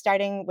 We're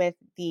starting with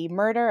the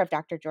murder of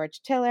Dr.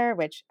 George Tiller,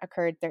 which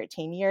occurred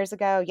 13 years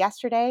ago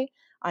yesterday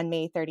on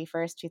May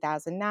 31st,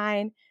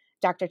 2009.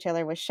 Dr.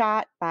 Tiller was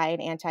shot by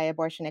an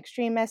anti-abortion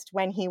extremist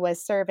when he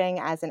was serving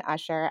as an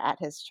usher at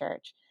his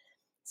church.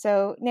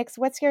 So, Nix,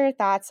 what's your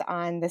thoughts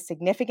on the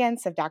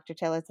significance of Dr.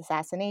 Tiller's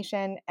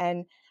assassination,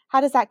 and how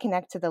does that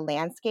connect to the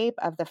landscape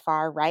of the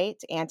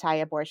far-right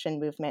anti-abortion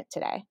movement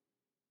today?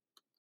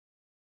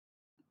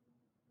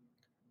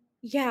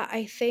 Yeah,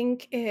 I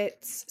think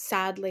it's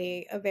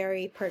sadly a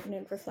very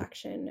pertinent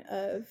reflection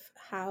of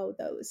how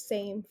those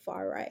same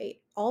far-right,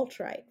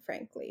 alt-right,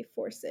 frankly,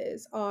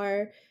 forces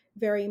are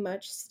very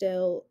much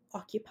still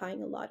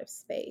occupying a lot of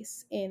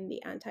space in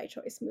the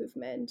anti-choice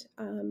movement.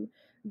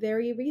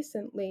 Very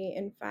recently,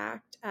 in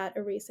fact, at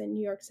a recent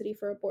New York City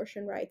for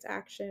Abortion Rights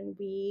action,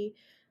 we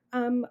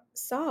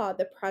saw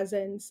the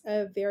presence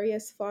of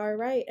various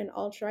far-right and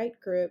alt-right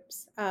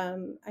groups.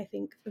 I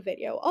think the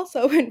video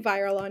also went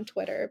viral on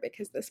Twitter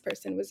because this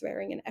person was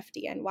wearing an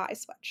FDNY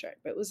sweatshirt,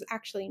 but was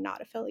actually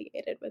not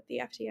affiliated with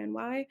the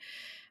FDNY,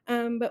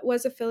 but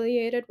was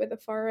affiliated with a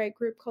far-right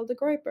group called the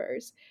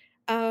Groypers.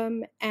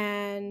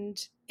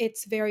 And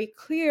it's very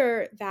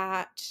clear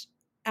that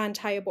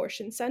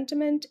anti-abortion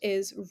sentiment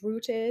is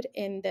rooted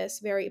in this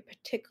very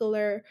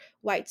particular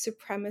white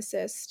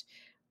supremacist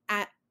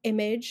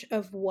image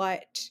of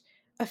what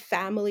a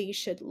family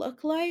should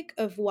look like,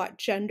 of what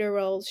gender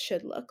roles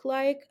should look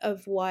like,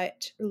 of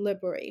what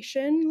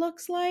liberation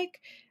looks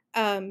like.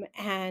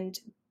 And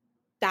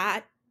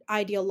that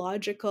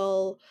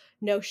ideological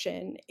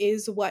notion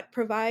is what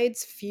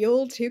provides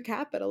fuel to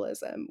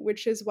capitalism,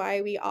 which is why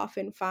we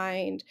often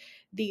find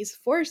these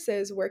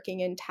forces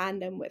working in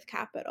tandem with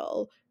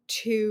capital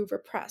to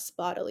repress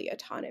bodily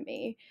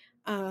autonomy.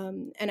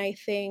 And I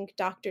think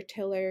Dr.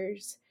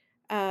 Tiller's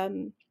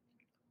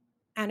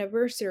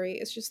anniversary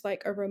is just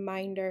like a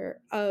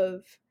reminder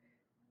of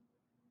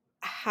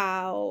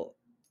how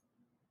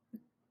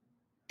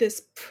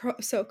this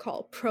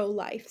so-called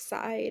pro-life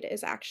side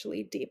is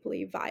actually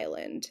deeply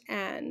violent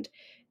and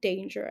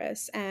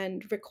dangerous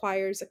and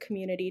requires a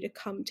community to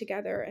come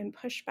together and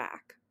push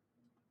back.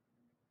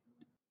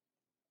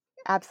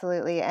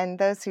 Absolutely. And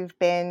those who've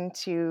been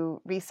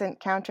to recent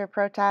counter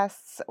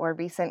protests or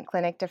recent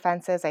clinic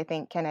defenses, I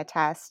think, can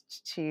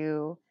attest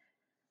to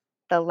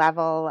the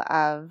level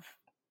of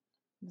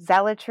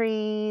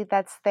zealotry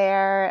that's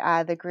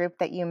there. The group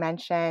that you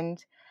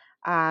mentioned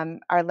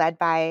are led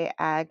by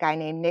a guy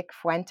named Nick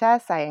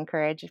Fuentes. I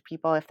encourage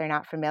people, if they're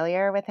not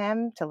familiar with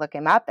him, to look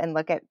him up and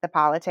look at the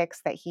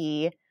politics that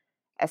he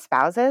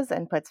espouses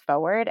and puts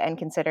forward, and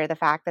consider the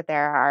fact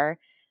that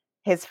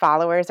his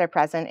followers are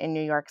present in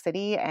New York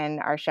City and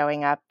are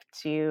showing up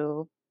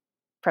to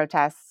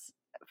protests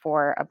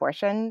for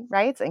abortion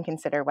rights, and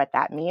consider what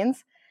that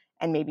means,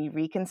 and maybe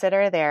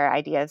reconsider their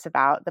ideas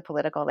about the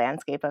political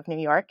landscape of New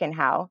York and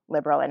how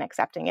liberal and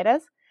accepting it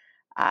is.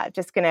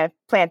 Just going to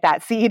plant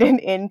that seed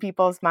in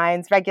people's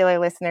minds. Regular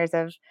listeners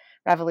of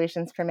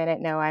Revolutions Per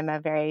Minute know I'm a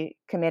very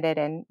committed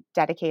and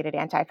dedicated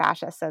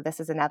anti-fascist, so this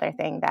is another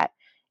thing that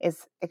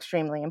is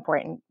extremely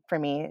important for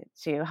me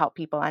to help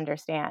people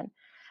understand.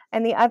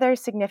 And the other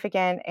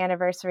significant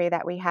anniversary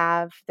that we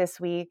have this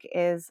week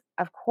is,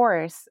 of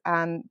course,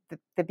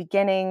 the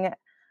beginning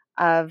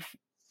of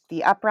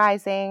the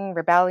uprising,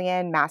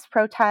 rebellion, mass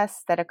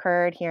protests that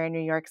occurred here in New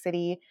York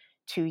City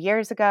 2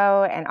 years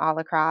ago and all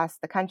across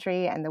the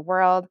country and the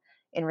world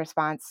in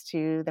response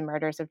to the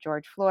murders of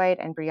George Floyd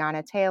and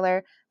Breonna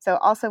Taylor. So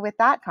also with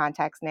that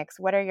context, Nix,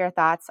 what are your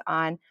thoughts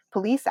on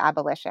police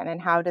abolition,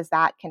 and how does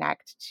that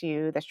connect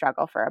to the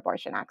struggle for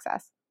abortion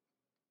access?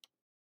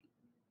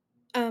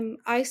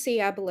 I see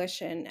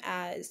abolition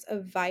as a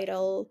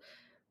vital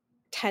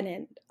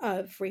tenet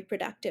of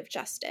reproductive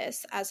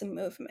justice as a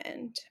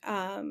movement,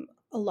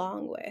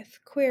 along with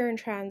queer and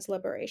trans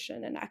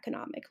liberation and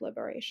economic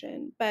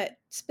liberation, but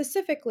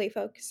specifically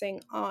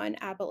focusing on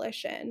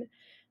abolition.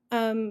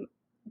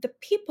 The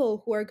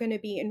people who are going to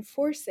be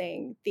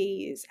enforcing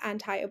these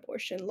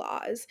anti-abortion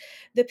laws,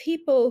 the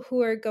people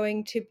who are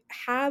going to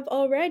have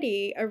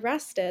already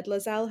arrested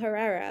Lizelle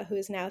Herrera, who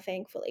is now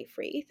thankfully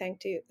free,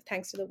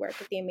 thanks to the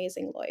work of the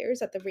amazing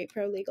lawyers at the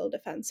Repro Legal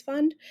Defense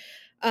Fund,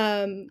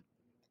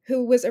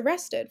 who was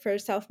arrested for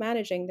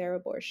self-managing their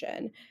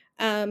abortion,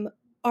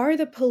 are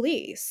the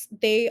police.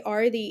 They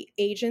are the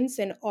agents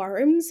in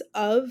arms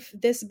of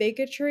this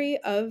bigotry,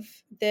 of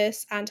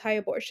this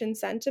anti-abortion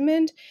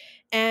sentiment.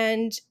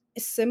 And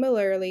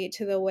similarly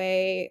to the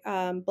way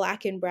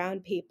Black and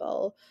brown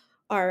people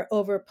are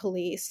over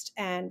policed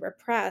and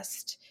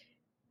repressed,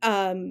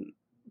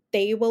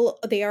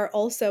 they are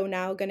also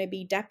now going to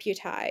be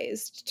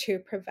deputized to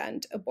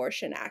prevent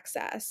abortion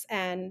access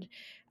and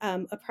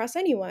oppress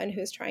anyone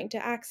who's trying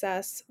to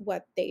access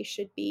what they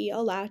should be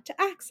allowed to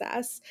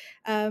access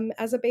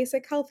as a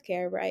basic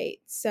healthcare right.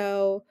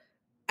 So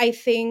I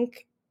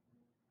think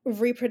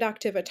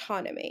reproductive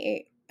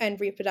autonomy and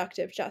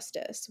reproductive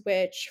justice,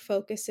 which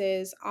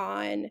focuses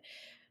on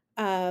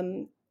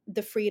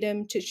the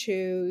freedom to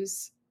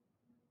choose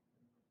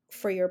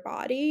for your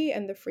body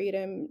and the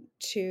freedom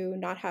to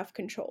not have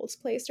controls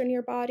placed on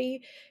your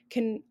body,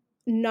 can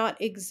not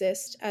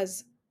exist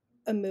as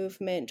a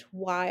movement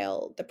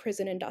while the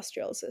prison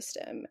industrial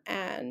system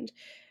and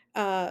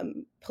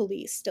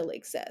police still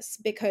exists,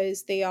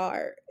 because they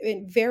are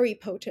in very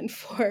potent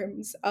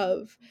forms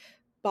of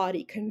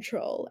body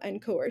control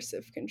and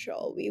coercive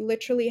control. We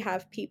literally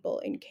have people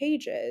in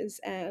cages,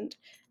 and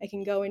I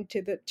can go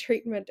into the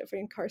treatment of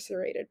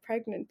incarcerated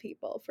pregnant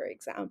people, for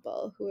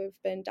example, who have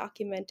been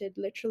documented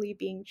literally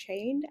being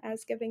chained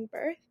as giving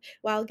birth,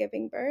 while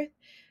giving birth.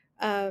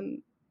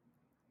 None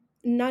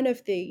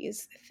of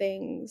these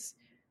things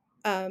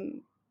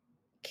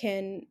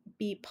can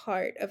be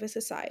part of a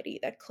society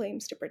that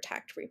claims to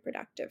protect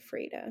reproductive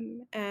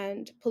freedom,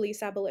 and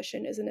police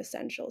abolition is an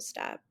essential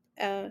step.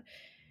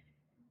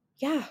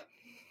 Yeah.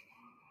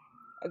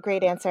 A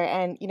great answer.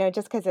 And,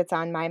 just because it's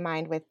on my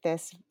mind with the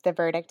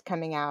verdict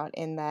coming out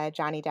in the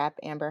Johnny Depp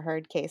Amber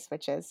Heard case,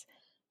 which is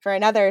for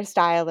another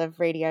style of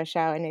radio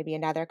show and maybe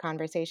another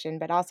conversation,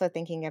 but also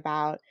thinking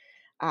about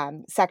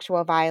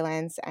sexual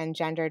violence and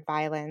gendered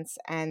violence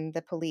and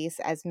the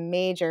police as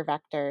major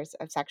vectors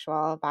of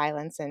sexual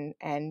violence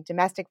and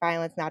domestic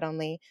violence, not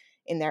only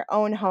in their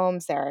own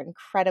homes. There are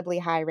incredibly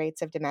high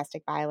rates of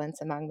domestic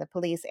violence among the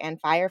police and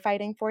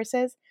firefighting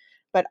forces,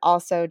 but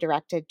also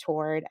directed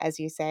toward, as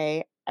you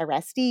say,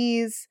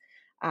 arrestees,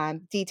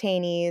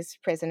 detainees,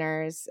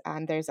 prisoners.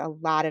 There's a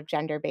lot of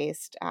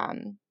gender-based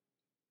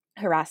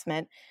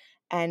harassment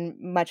and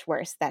much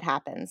worse that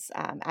happens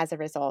as a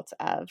result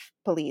of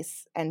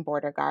police and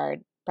border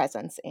guard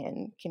presence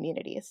in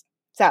communities.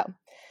 So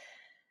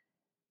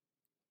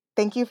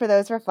thank you for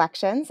those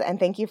reflections, and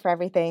thank you for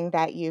everything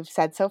that you've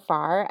said so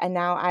far. And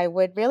now I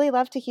would really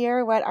love to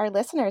hear what our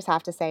listeners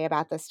have to say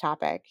about this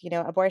topic.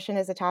 Abortion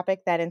is a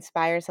topic that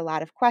inspires a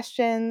lot of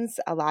questions,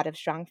 a lot of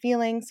strong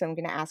feelings. So I'm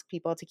going to ask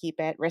people to keep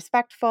it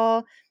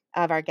respectful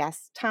of our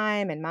guests'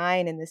 time and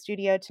mine in the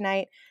studio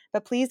tonight.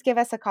 But please give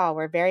us a call.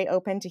 We're very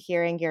open to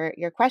hearing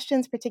your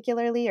questions,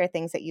 particularly, or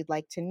things that you'd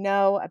like to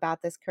know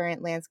about this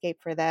current landscape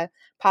for the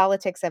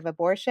politics of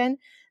abortion.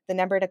 The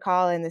number to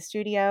call in the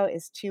studio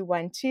is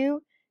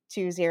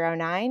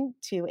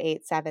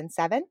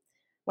 212-209-2877.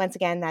 Once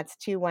again, that's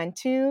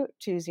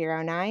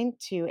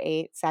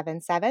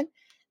 212-209-2877.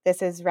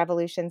 This is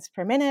Revolutions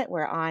Per Minute.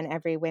 We're on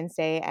every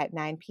Wednesday at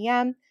 9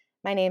 p.m.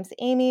 My name's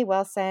Amy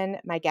Wilson.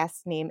 My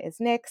guest's name is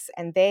Nix,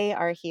 and they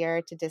are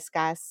here to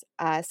discuss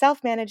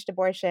self-managed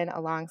abortion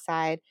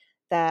alongside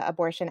the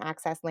abortion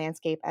access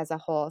landscape as a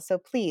whole. So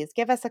please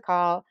give us a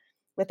call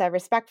with a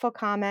respectful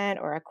comment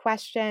or a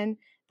question.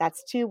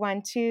 That's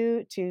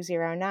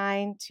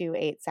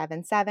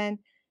 212-209-2877.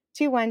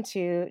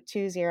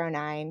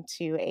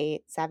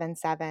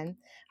 212-209-2877.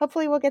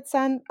 Hopefully we'll get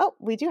some. Oh,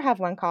 we do have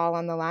one call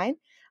on the line.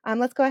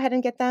 Let's go ahead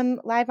and get them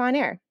live on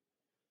air.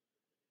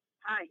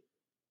 Hi.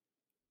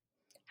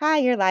 Hi,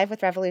 you're live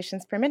with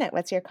Revolutions Per Minute.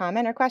 What's your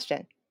comment or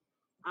question?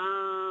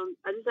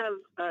 I just have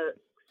a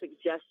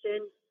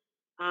suggestion.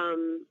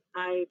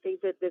 I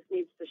think that this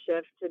needs to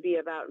shift to be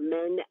about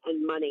men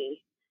and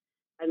money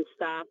and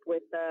stop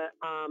with the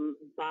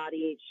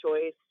body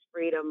choice,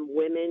 freedom,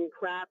 women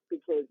crap,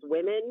 because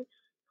women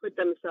put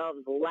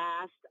themselves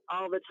last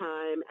all the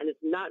time, and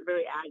it's not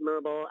very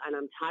admirable, and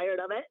I'm tired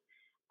of it.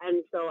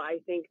 And so I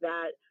think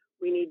that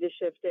we need to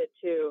shift it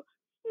to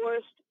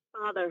forced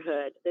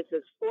fatherhood. This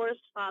is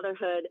forced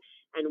fatherhood,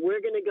 and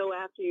we're going to go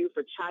after you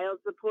for child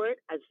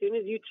support as soon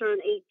as you turn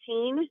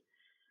 18.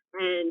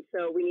 And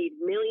so we need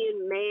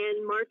Million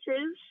Man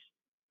marches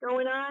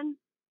going on.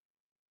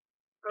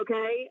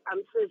 Okay,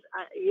 I'm just,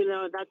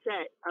 that's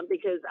it.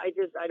 Because I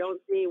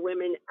don't see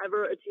women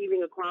ever achieving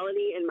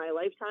equality in my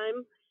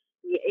lifetime.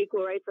 The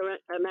Equal Rights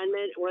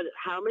Amendment was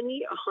how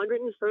many?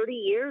 130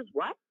 years?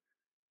 What?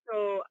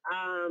 So,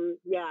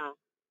 yeah,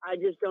 I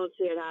just don't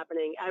see it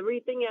happening.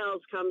 Everything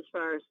else comes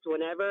first.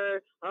 Whenever,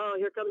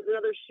 here comes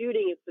another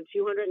shooting. It's the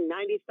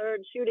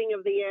 293rd shooting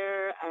of the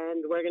year,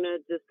 and we're going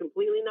to just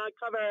completely not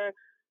cover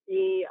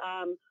the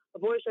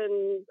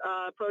abortion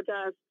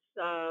protests,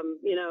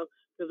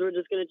 because we're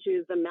just going to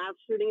choose the mass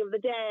shooting of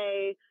the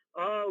day.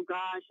 Oh,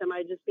 gosh, am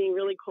I just being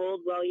really cold?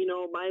 Well,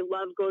 my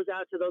love goes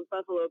out to those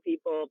Buffalo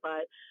people,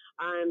 but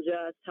I'm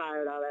just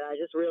tired of it. I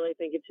just really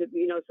think it should,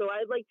 so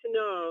I'd like to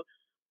know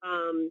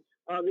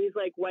all these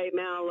like white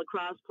male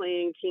lacrosse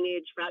playing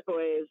teenage frat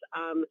boys.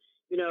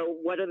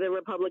 What are the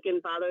Republican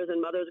fathers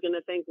and mothers going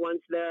to think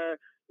once they're,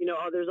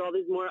 there's all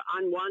these more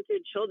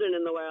unwanted children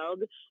in the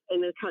world,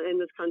 in this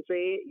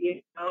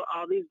country.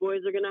 All these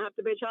boys are going to have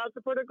to pay child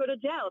support or go to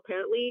jail.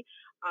 Apparently,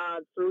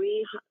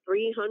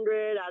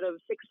 300 out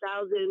of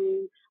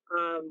 6,000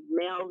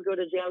 males go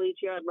to jail each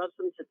year. I'd love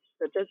some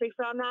statistics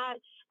on that.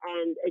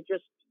 And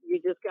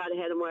you just got to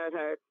hit them where it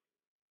hurts.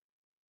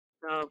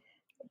 So.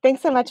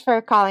 Thanks so much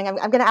for calling. I'm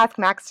going to ask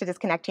Max to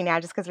disconnect you now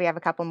just because we have a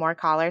couple more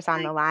callers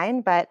on the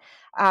line. But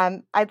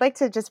I'd like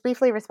to just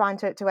briefly respond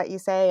to what you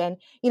say. And,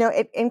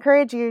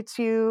 encourage you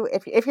to,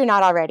 if you're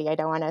not already, I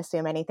don't want to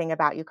assume anything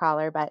about you,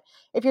 caller, but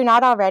if you're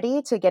not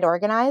already, to get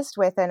organized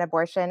with an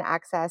abortion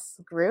access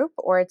group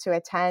or to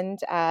attend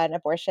an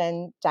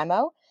abortion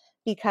demo,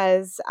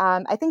 because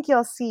I think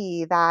you'll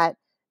see that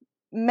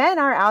men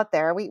are out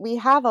there. We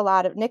have a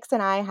lot of, Nix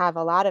and I have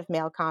a lot of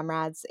male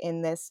comrades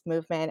in this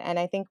movement. And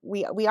I think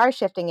we are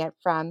shifting it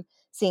from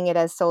seeing it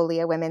as solely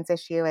a women's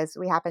issue, as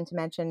we happened to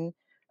mention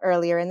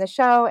earlier in the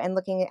show, and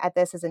looking at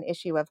this as an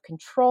issue of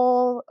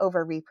control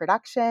over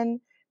reproduction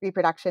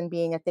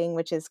being a thing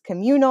which is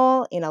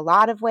communal in a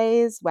lot of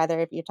ways, whether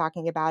if you're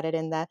talking about it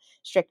in the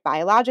strict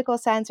biological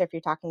sense, or if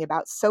you're talking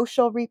about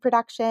social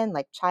reproduction,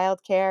 like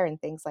childcare and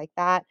things like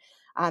that.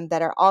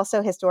 That are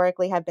also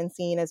historically have been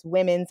seen as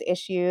women's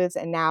issues.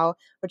 And now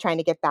we're trying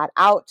to get that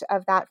out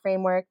of that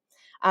framework.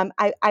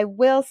 I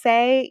will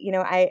say,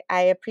 I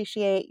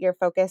appreciate your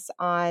focus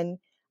on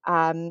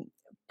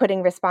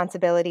putting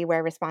responsibility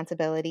where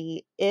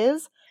responsibility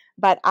is.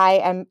 But I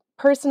am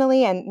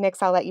personally, and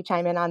Nix, I'll let you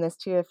chime in on this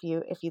too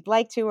if you'd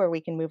like to, or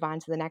we can move on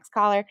to the next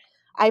caller.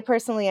 I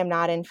personally am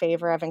not in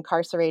favor of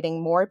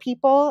incarcerating more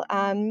people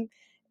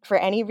for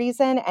any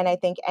reason. And I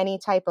think any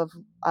type of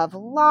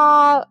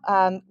law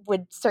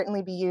would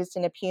certainly be used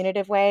in a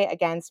punitive way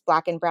against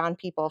Black and brown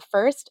people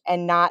first,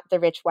 and not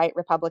the rich white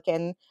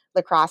Republican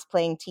lacrosse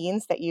playing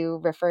teens that you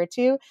refer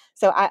to.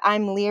 So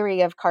I'm leery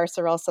of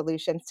carceral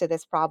solutions to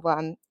this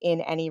problem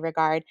in any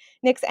regard.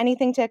 Nix,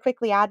 anything to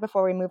quickly add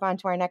before we move on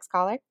to our next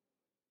caller?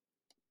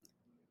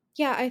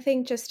 Yeah, I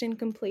think just in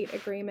complete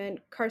agreement.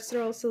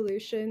 Carceral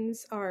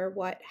solutions are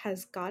what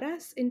has got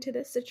us into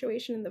this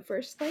situation in the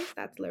first place.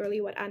 That's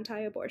literally what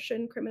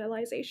anti-abortion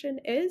criminalization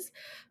is.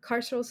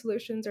 Carceral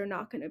solutions are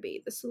not going to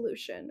be the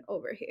solution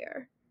over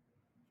here.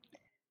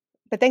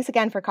 But thanks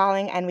again for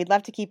calling, and we'd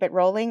love to keep it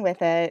rolling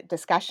with a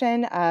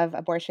discussion of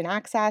abortion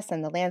access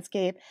and the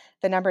landscape.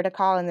 The number to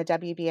call in the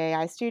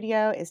WBAI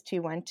studio is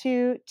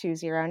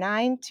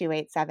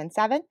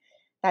 212-209-2877.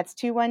 That's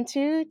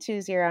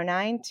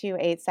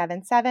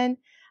 212-209-2877.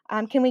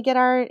 Can we get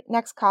our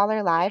next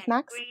caller live,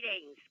 Max?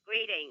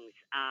 Greetings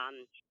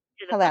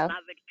to the Hello.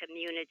 beloved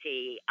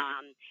community.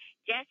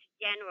 Just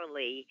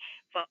generally,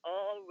 for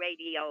all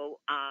radio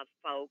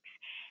folks,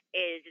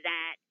 is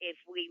that if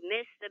we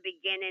miss the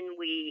beginning,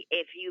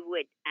 if you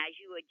would, as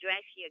you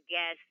address your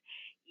guest,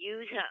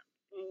 use her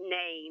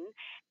name,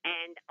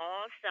 and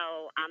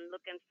also I'm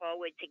looking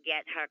forward to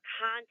get her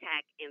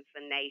contact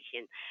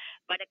information.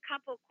 But a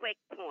couple quick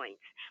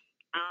points.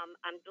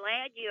 I'm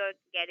glad you're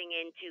getting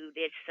into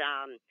this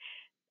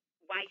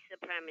white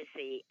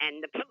supremacy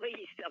and the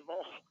police of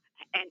all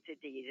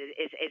entities.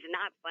 It's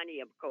not funny,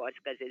 of course,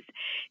 because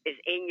it's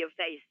in your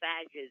face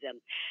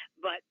fascism.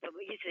 But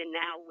police are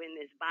now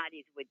women's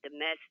bodies with the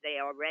mess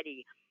they're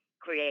already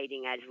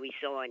creating, as we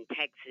saw in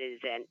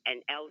Texas and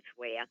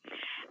elsewhere.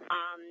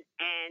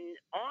 And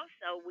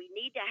also, we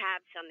need to have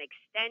some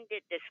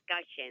extended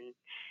discussion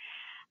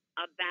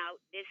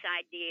about this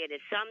idea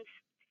that some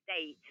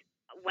states,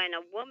 when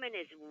a woman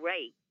is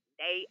raped,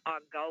 they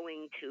are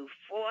going to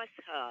force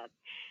her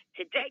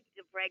to take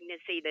the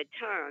pregnancy to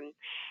term.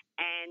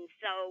 And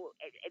so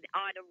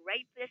are the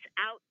rapists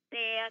out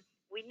there?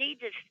 We need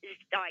to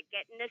start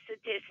getting the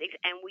statistics,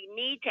 and we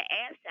need to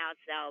ask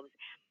ourselves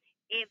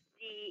if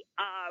the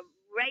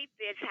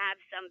rapists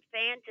have some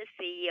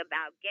fantasy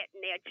about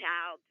getting their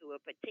child to a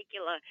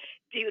particular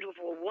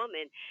beautiful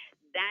woman.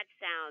 That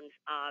sounds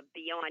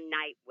beyond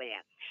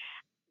nightmare.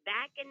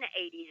 Back in the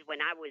 80s,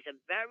 when I was a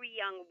very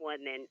young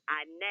woman,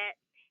 I met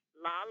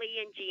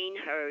Lolly and Jean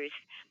Hurst,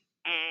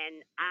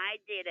 and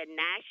I did a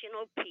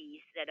national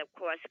piece that, of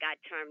course, got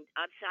turned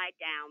upside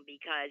down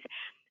because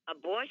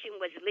abortion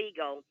was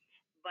legal,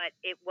 but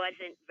it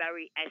wasn't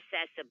very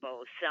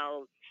accessible.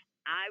 So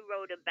I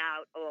wrote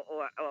about,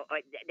 or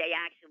they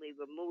actually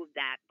removed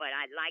that, but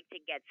I'd like to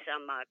get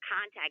some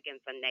contact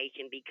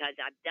information because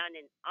I've done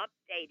an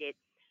updated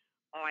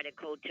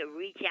article to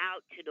reach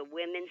out to the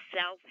women's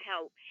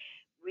self-help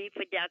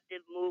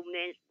reproductive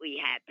movement. We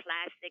had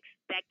plastic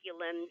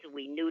speculums.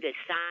 We knew the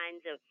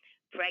signs of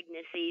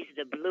pregnancies,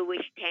 the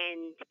bluish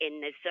tint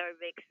in the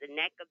cervix, the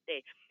neck of the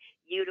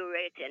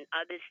uterus, and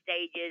other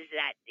stages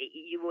that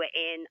you were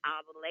in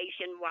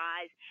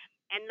ovulation-wise.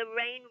 And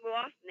Lorraine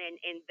Rothman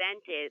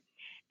invented,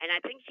 and I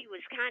think she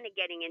was kind of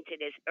getting into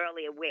this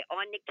earlier, where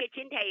on the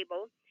kitchen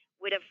table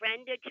with a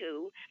friend or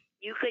two,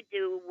 you could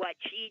do what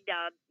she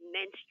dubbed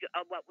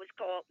what was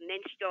called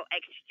menstrual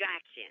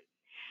extraction.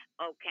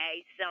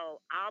 Okay,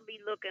 so I'll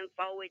be looking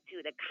forward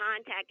to the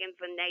contact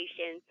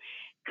information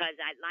because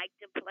I'd like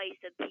to place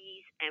a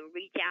piece and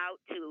reach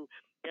out to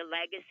the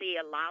legacy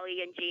of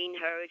Lolly and Jean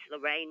Hurst,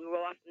 Lorraine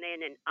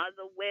Rothman, and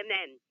other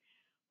women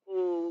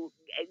who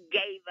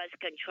gave us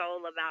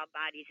control of our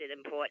bodies in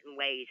important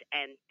ways.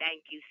 And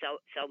thank you so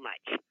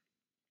much.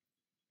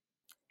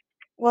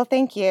 Well,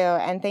 thank you.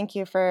 And thank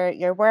you for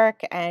your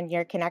work and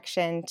your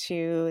connection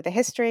to the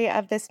history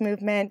of this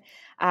movement.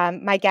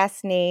 My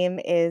guest's name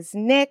is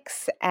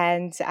Nix,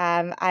 and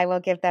I will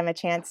give them a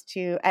chance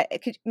to.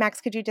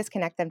 Max, could you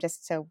disconnect them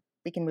just so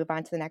we can move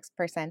on to the next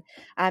person?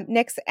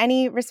 Nix,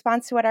 any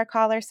response to what our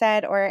caller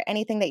said or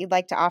anything that you'd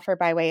like to offer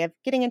by way of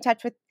getting in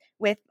touch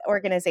with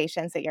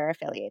organizations that you're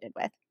affiliated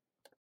with?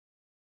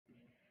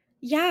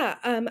 Yeah,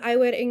 I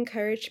would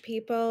encourage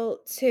people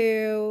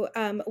to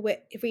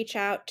reach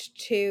out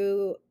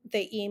to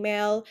the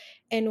email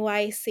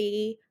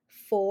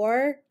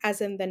NYC4,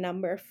 as in the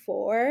number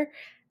 4,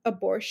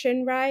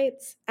 abortion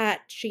rights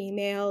at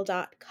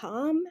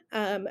gmail.com.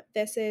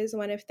 This is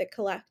one of the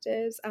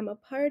collectives I'm a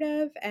part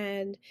of,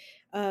 and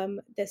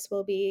this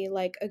will be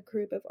like a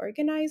group of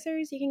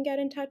organizers you can get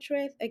in touch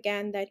with.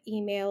 Again, that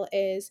email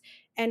is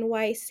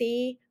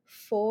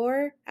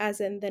NYC4,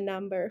 as in the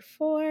number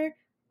 4,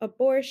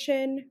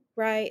 abortion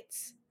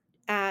rights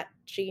at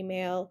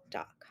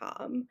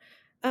gmail.com.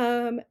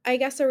 I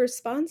guess a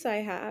response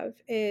I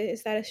have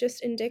is that it's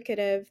just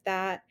indicative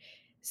that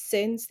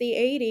since the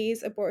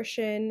 80s,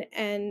 abortion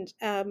and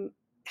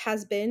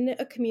has been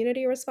a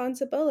community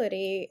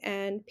responsibility,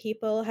 and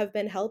people have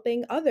been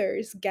helping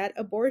others get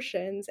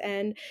abortions,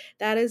 and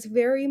that is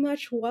very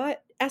much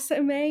what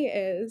SMA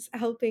is,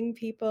 helping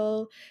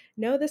people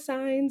know the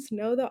signs,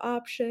 know the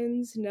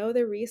options, know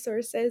the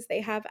resources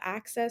they have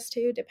access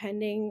to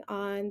depending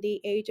on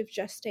the age of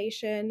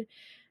gestation.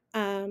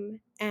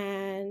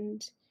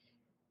 And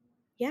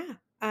yeah,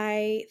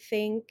 I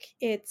think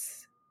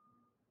it's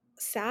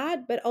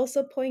sad but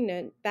also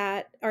poignant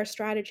that our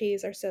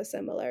strategies are so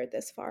similar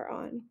this far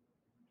on.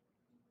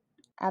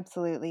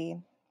 Absolutely.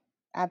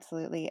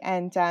 Absolutely.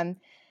 And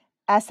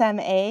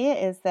SMA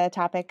is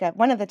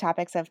one of the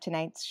topics of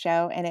tonight's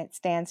show, and it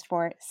stands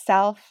for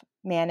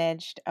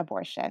self-managed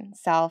abortion.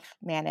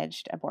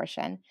 Self-managed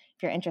abortion.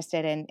 If you're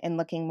interested in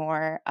looking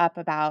more up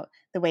about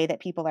the way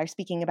that people are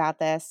speaking about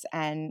this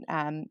and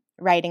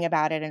writing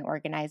about it and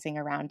organizing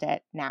around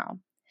it now.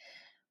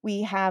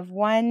 We have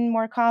one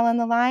more call on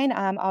the line.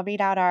 I'll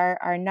read out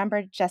our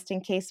number just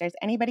in case there's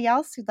anybody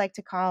else who'd like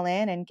to call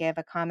in and give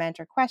a comment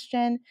or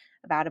question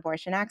about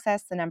abortion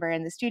access. The number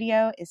in the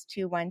studio is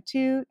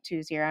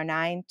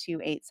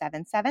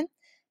 212-209-2877.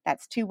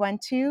 That's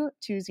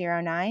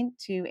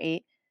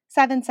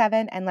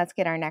 212-209-2877. And let's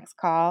get our next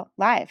call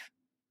live.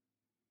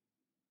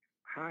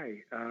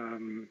 Hi.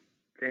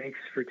 Thanks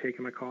for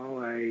taking my call.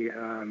 I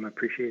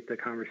appreciate the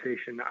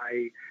conversation.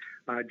 I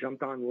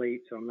jumped on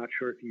late, so I'm not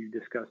sure if you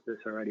discussed this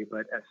already,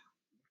 but as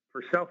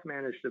for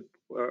self-managed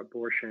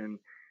abortion,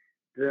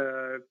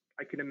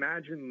 I can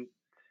imagine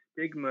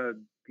stigma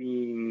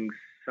being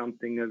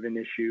something of an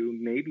issue,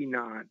 maybe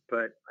not,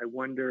 but I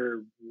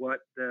wonder what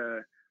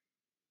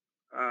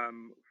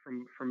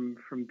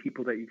from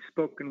people that you've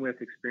spoken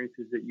with,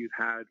 experiences that you've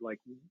had, like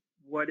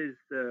what is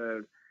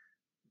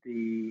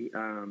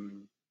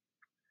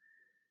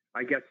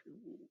I guess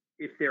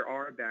if there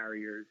are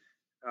barriers,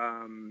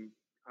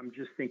 I'm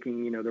just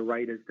thinking, the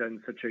right has done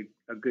such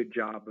a good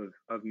job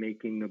of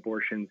making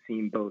abortion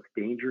seem both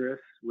dangerous,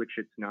 which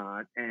it's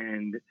not,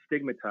 and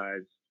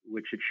stigmatized,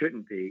 which it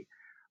shouldn't be.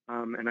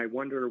 And I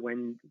wonder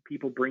when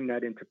people bring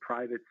that into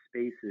private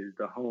spaces,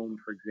 the home,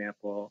 for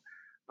example,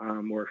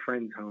 or a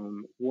friend's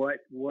home, what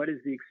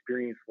is the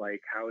experience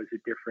like? How is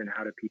it different?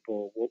 How do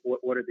people,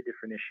 what are the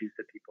different issues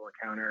that people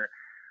encounter?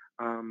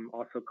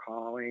 Also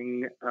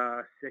calling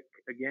sick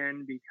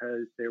again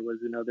because there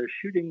was another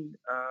shooting,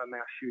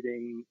 mass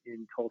shooting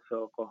in Tulsa,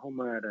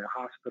 Oklahoma at a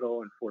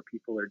hospital, and 4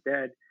 people are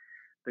dead.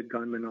 The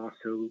gunman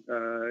also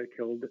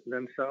killed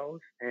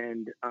themselves,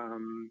 and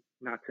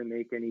not to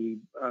make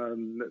any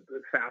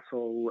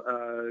facile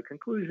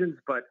conclusions,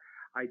 but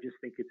I just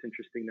think it's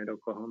interesting that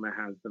Oklahoma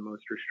has the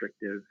most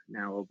restrictive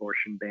now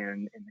abortion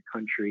ban in the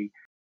country.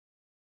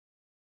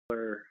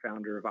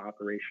 Founder of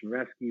Operation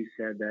Rescue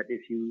said that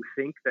if you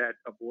think that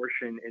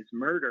abortion is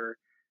murder,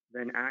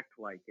 then act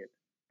like it.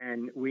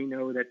 And we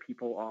know that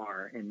people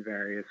are in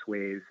various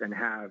ways and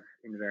have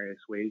in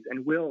various ways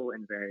and will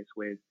in various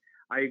ways.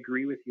 I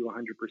agree with you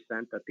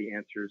 100% that the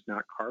answer is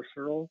not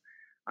carceral.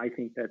 I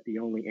think that the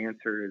only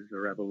answer is a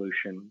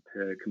revolution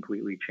to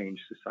completely change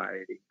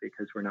society,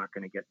 because we're not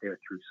going to get there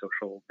through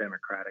social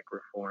democratic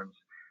reforms.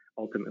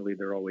 Ultimately,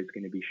 they're always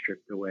going to be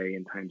stripped away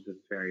in times of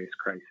various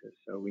crises.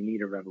 So we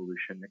need a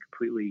revolution to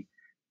completely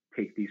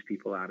take these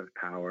people out of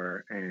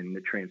power and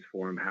to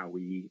transform how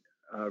we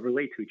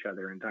relate to each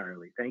other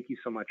entirely. Thank you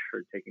so much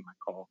for taking my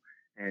call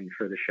and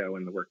for the show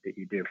and the work that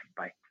you do.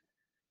 Bye.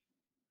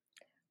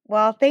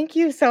 Well, thank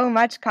you so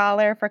much,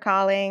 caller, for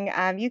calling.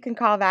 You can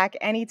call back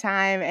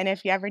anytime, and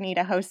if you ever need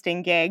a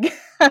hosting gig,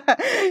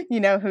 you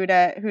know who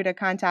to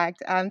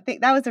contact.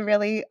 That was a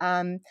really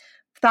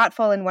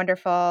thoughtful and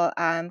wonderful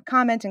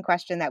comment and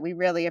question that we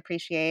really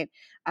appreciate.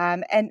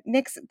 And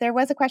Nix, there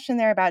was a question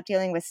there about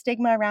dealing with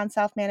stigma around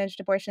self-managed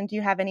abortion. Do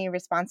you have any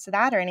response to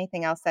that or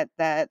anything else that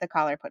the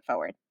caller put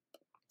forward?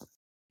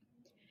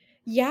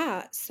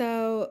 Yeah,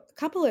 so a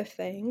couple of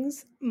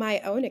things.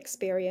 My own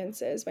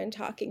experiences when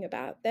talking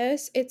about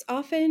this, it's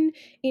often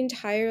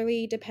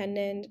entirely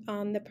dependent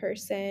on the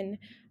person,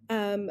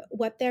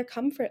 what their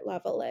comfort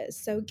level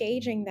is. So,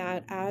 gauging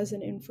that as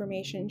an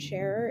information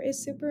sharer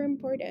is super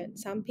important.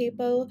 Some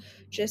people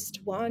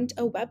just want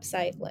a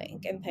website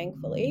link, and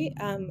thankfully,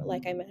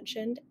 like I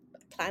mentioned,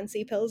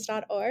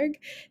 plancypills.org,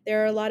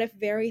 there are a lot of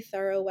very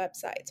thorough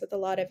websites with a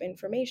lot of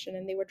information,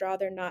 and they would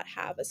rather not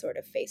have a sort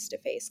of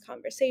face-to-face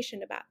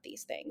conversation about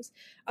these things.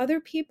 Other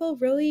people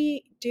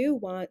really do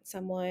want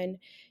someone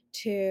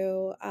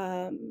to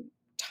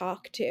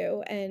talk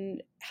to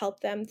and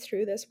help them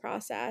through this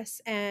process,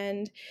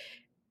 and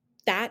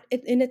that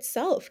in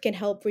itself can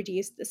help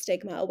reduce the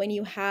stigma. When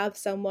you have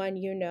someone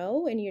you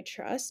know and you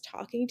trust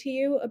talking to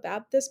you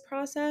about this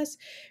process,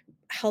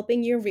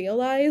 helping you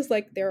realize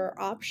like there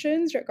are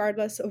options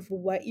regardless of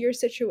what your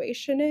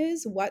situation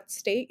is, what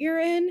state you're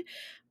in.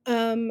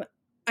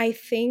 I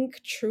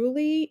think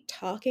truly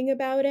talking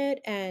about it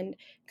and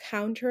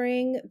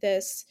countering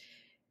this,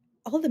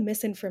 all the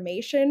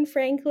misinformation,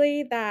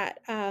 frankly, that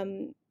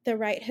the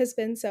right has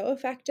been so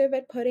effective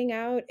at putting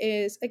out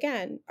is,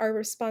 again, our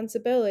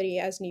responsibility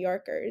as New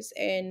Yorkers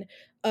in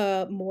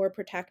a more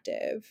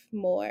protective,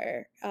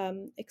 more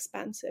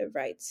expansive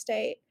right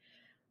state.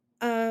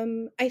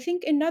 I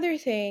think another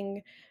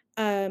thing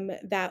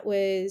that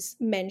was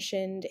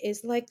mentioned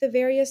is like the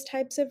various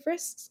types of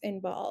risks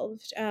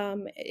involved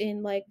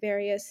in like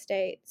various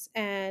states.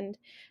 And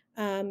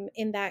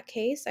in that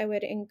case, I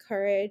would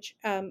encourage,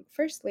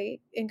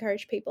 firstly,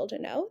 encourage people to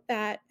know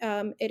that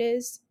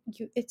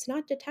it's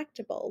not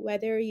detectable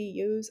whether you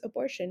use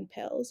abortion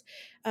pills.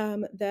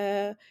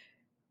 The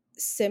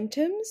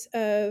symptoms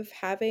of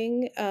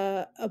having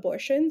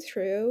abortion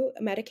through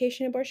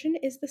medication abortion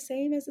is the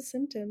same as the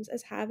symptoms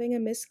as having a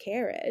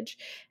miscarriage,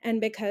 and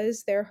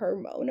because they're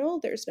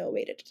hormonal, there's no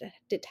way to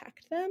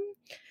detect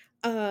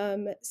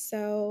them.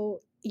 So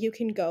you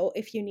can go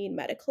if you need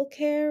medical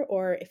care,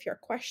 or if you're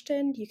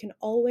questioned, you can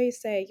always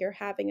say you're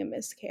having a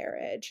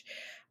miscarriage.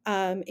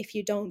 If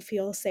you don't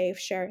feel safe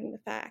sharing the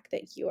fact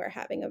that you are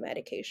having a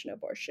medication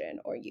abortion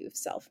or you've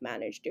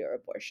self-managed your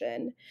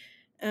abortion.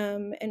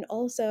 And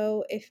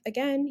also, if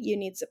again you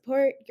need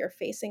support, you're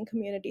facing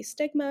community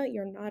stigma,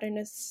 you're not in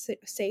a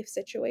safe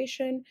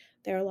situation,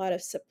 there are a lot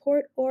of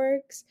support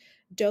orgs.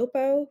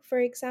 DOPO, for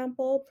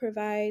example,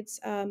 provides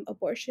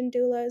abortion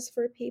doulas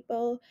for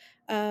people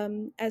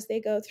as they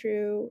go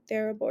through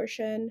their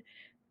abortion.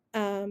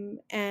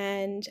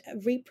 And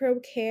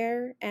Repro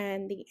Care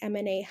and the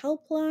MNA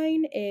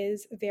helpline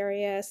is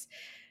various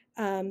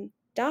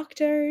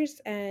doctors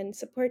and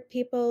support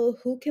people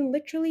who can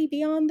literally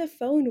be on the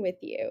phone with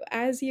you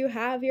as you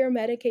have your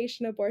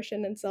medication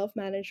abortion and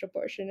self-managed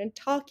abortion and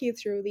talk you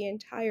through the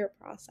entire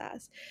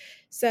process.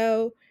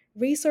 So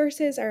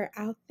resources are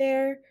out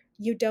there.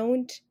 You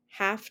don't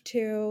have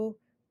to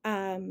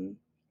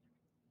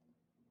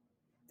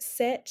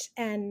sit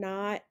and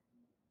not,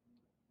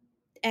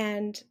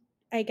 and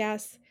I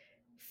guess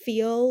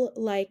feel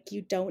like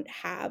you don't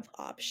have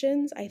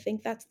options. I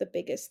think that's the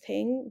biggest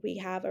thing we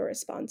have a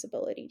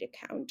responsibility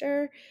to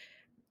counter,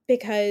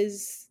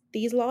 because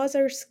these laws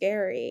are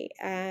scary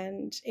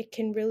and it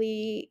can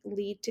really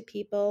lead to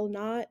people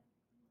not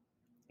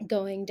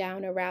going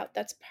down a route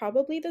that's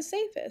probably the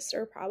safest,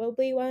 or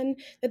probably one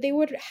that they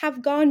would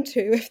have gone to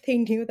if they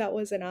knew that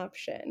was an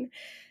option.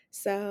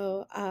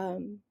 So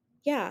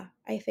yeah,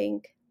 I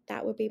think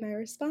that would be my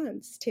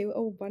response to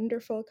a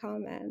wonderful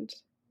comment.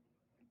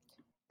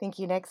 Thank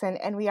you, Nix.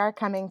 And we are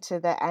coming to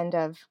the end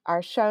of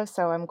our show,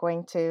 so I'm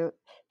going to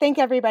thank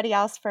everybody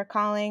else for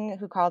calling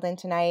who called in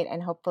tonight,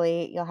 and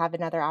hopefully you'll have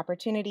another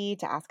opportunity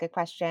to ask a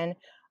question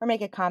or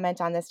make a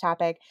comment on this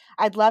topic.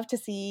 I'd love to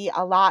see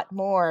a lot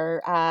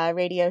more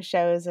radio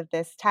shows of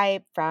this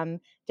type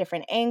from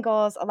different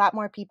angles, a lot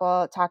more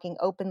people talking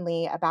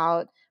openly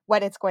about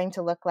what it's going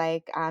to look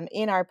like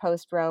in our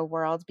post-Roe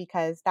world,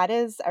 because that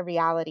is a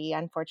reality,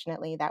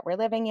 unfortunately, that we're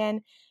living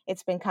in.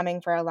 It's been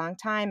coming for a long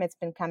time. It's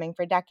been coming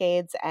for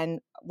decades. And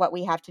what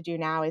we have to do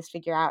now is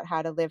figure out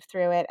how to live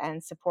through it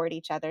and support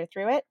each other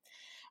through it.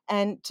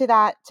 And to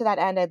that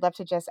end, I'd love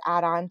to just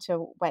add on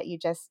to what you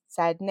just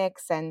said,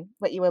 Nix, and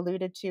what you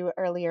alluded to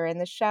earlier in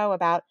the show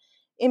about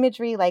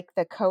imagery like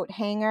the coat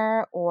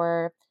hanger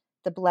or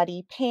the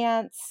bloody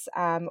pants,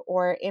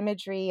 or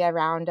imagery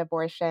around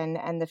abortion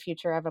and the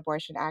future of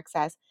abortion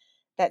access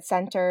that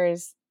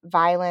centers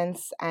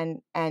violence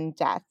and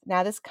death.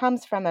 Now, this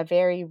comes from a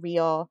very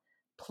real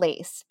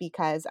place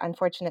because,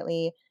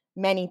 unfortunately,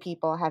 many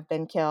people have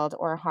been killed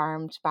or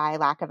harmed by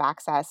lack of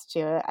access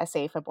to a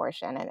safe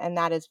abortion, and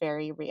that is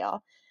very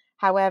real.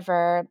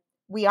 However,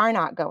 we are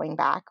not going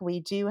back.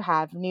 We do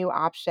have new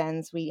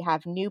options. We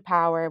have new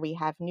power. We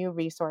have new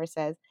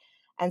resources.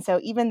 And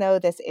so even though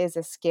this is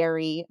a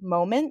scary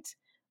moment,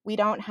 we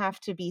don't have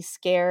to be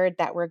scared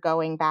that we're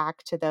going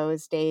back to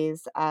those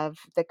days of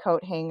the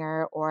coat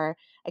hanger, or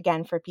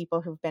again, for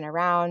people who've been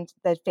around,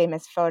 the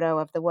famous photo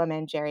of the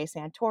woman, Jerry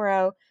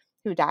Santoro,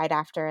 who died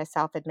after a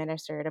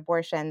self-administered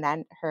abortion.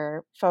 Then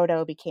her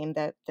photo became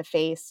the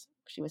face.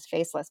 She was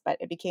faceless, but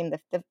it became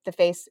the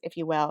face, if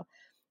you will,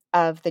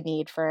 of the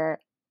need for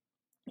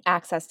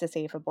access to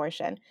safe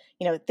abortion.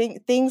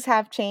 Things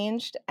have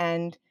changed,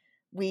 and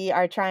we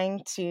are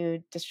trying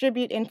to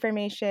distribute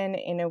information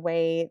in a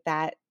way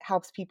that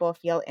helps people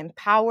feel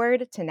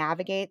empowered to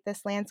navigate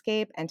this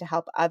landscape and to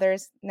help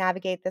others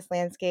navigate this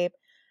landscape,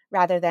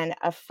 rather than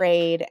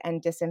afraid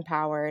and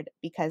disempowered,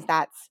 because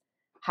that's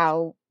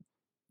how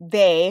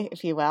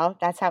if you will,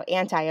 that's how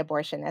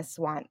anti-abortionists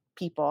want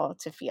people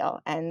to feel.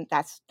 And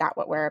that's not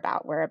what we're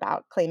about. We're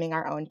about claiming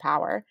our own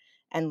power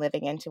and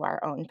living into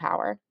our own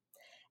power.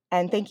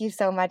 And thank you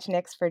so much,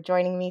 Nix, for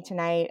joining me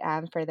tonight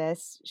for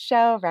this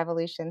show,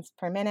 Revolutions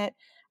Per Minute.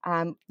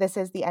 This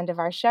is the end of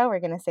our show. We're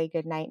going to say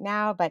goodnight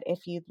now. But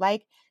if you'd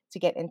like to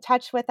get in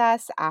touch with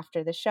us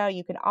after the show,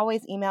 you can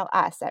always email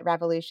us at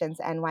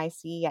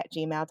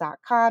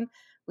revolutionsnyc@gmail.com.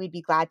 We'd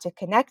be glad to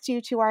connect you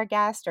to our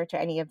guest or to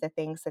any of the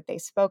things that they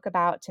spoke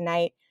about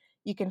tonight.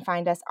 You can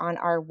find us on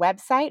our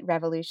website,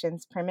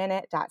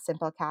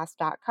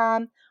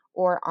 revolutionsperminute.simplecast.com,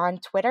 or on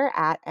Twitter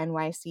at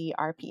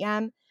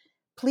NYCRPM.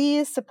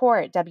 Please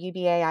support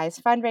WBAI's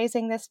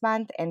fundraising this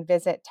month and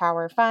visit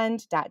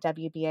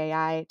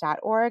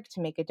towerfund.wbai.org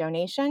to make a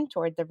donation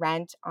toward the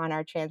rent on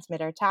our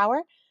transmitter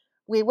tower.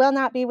 We will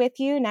not be with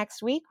you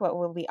next week, but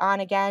we'll be on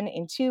again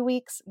in 2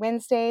 weeks,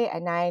 Wednesday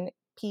at 9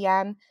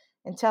 p.m.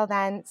 Until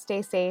then,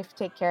 stay safe,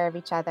 take care of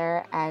each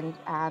other, and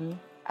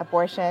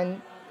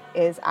abortion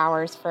is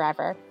ours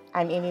forever.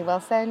 I'm Amy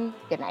Wilson.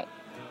 Good night.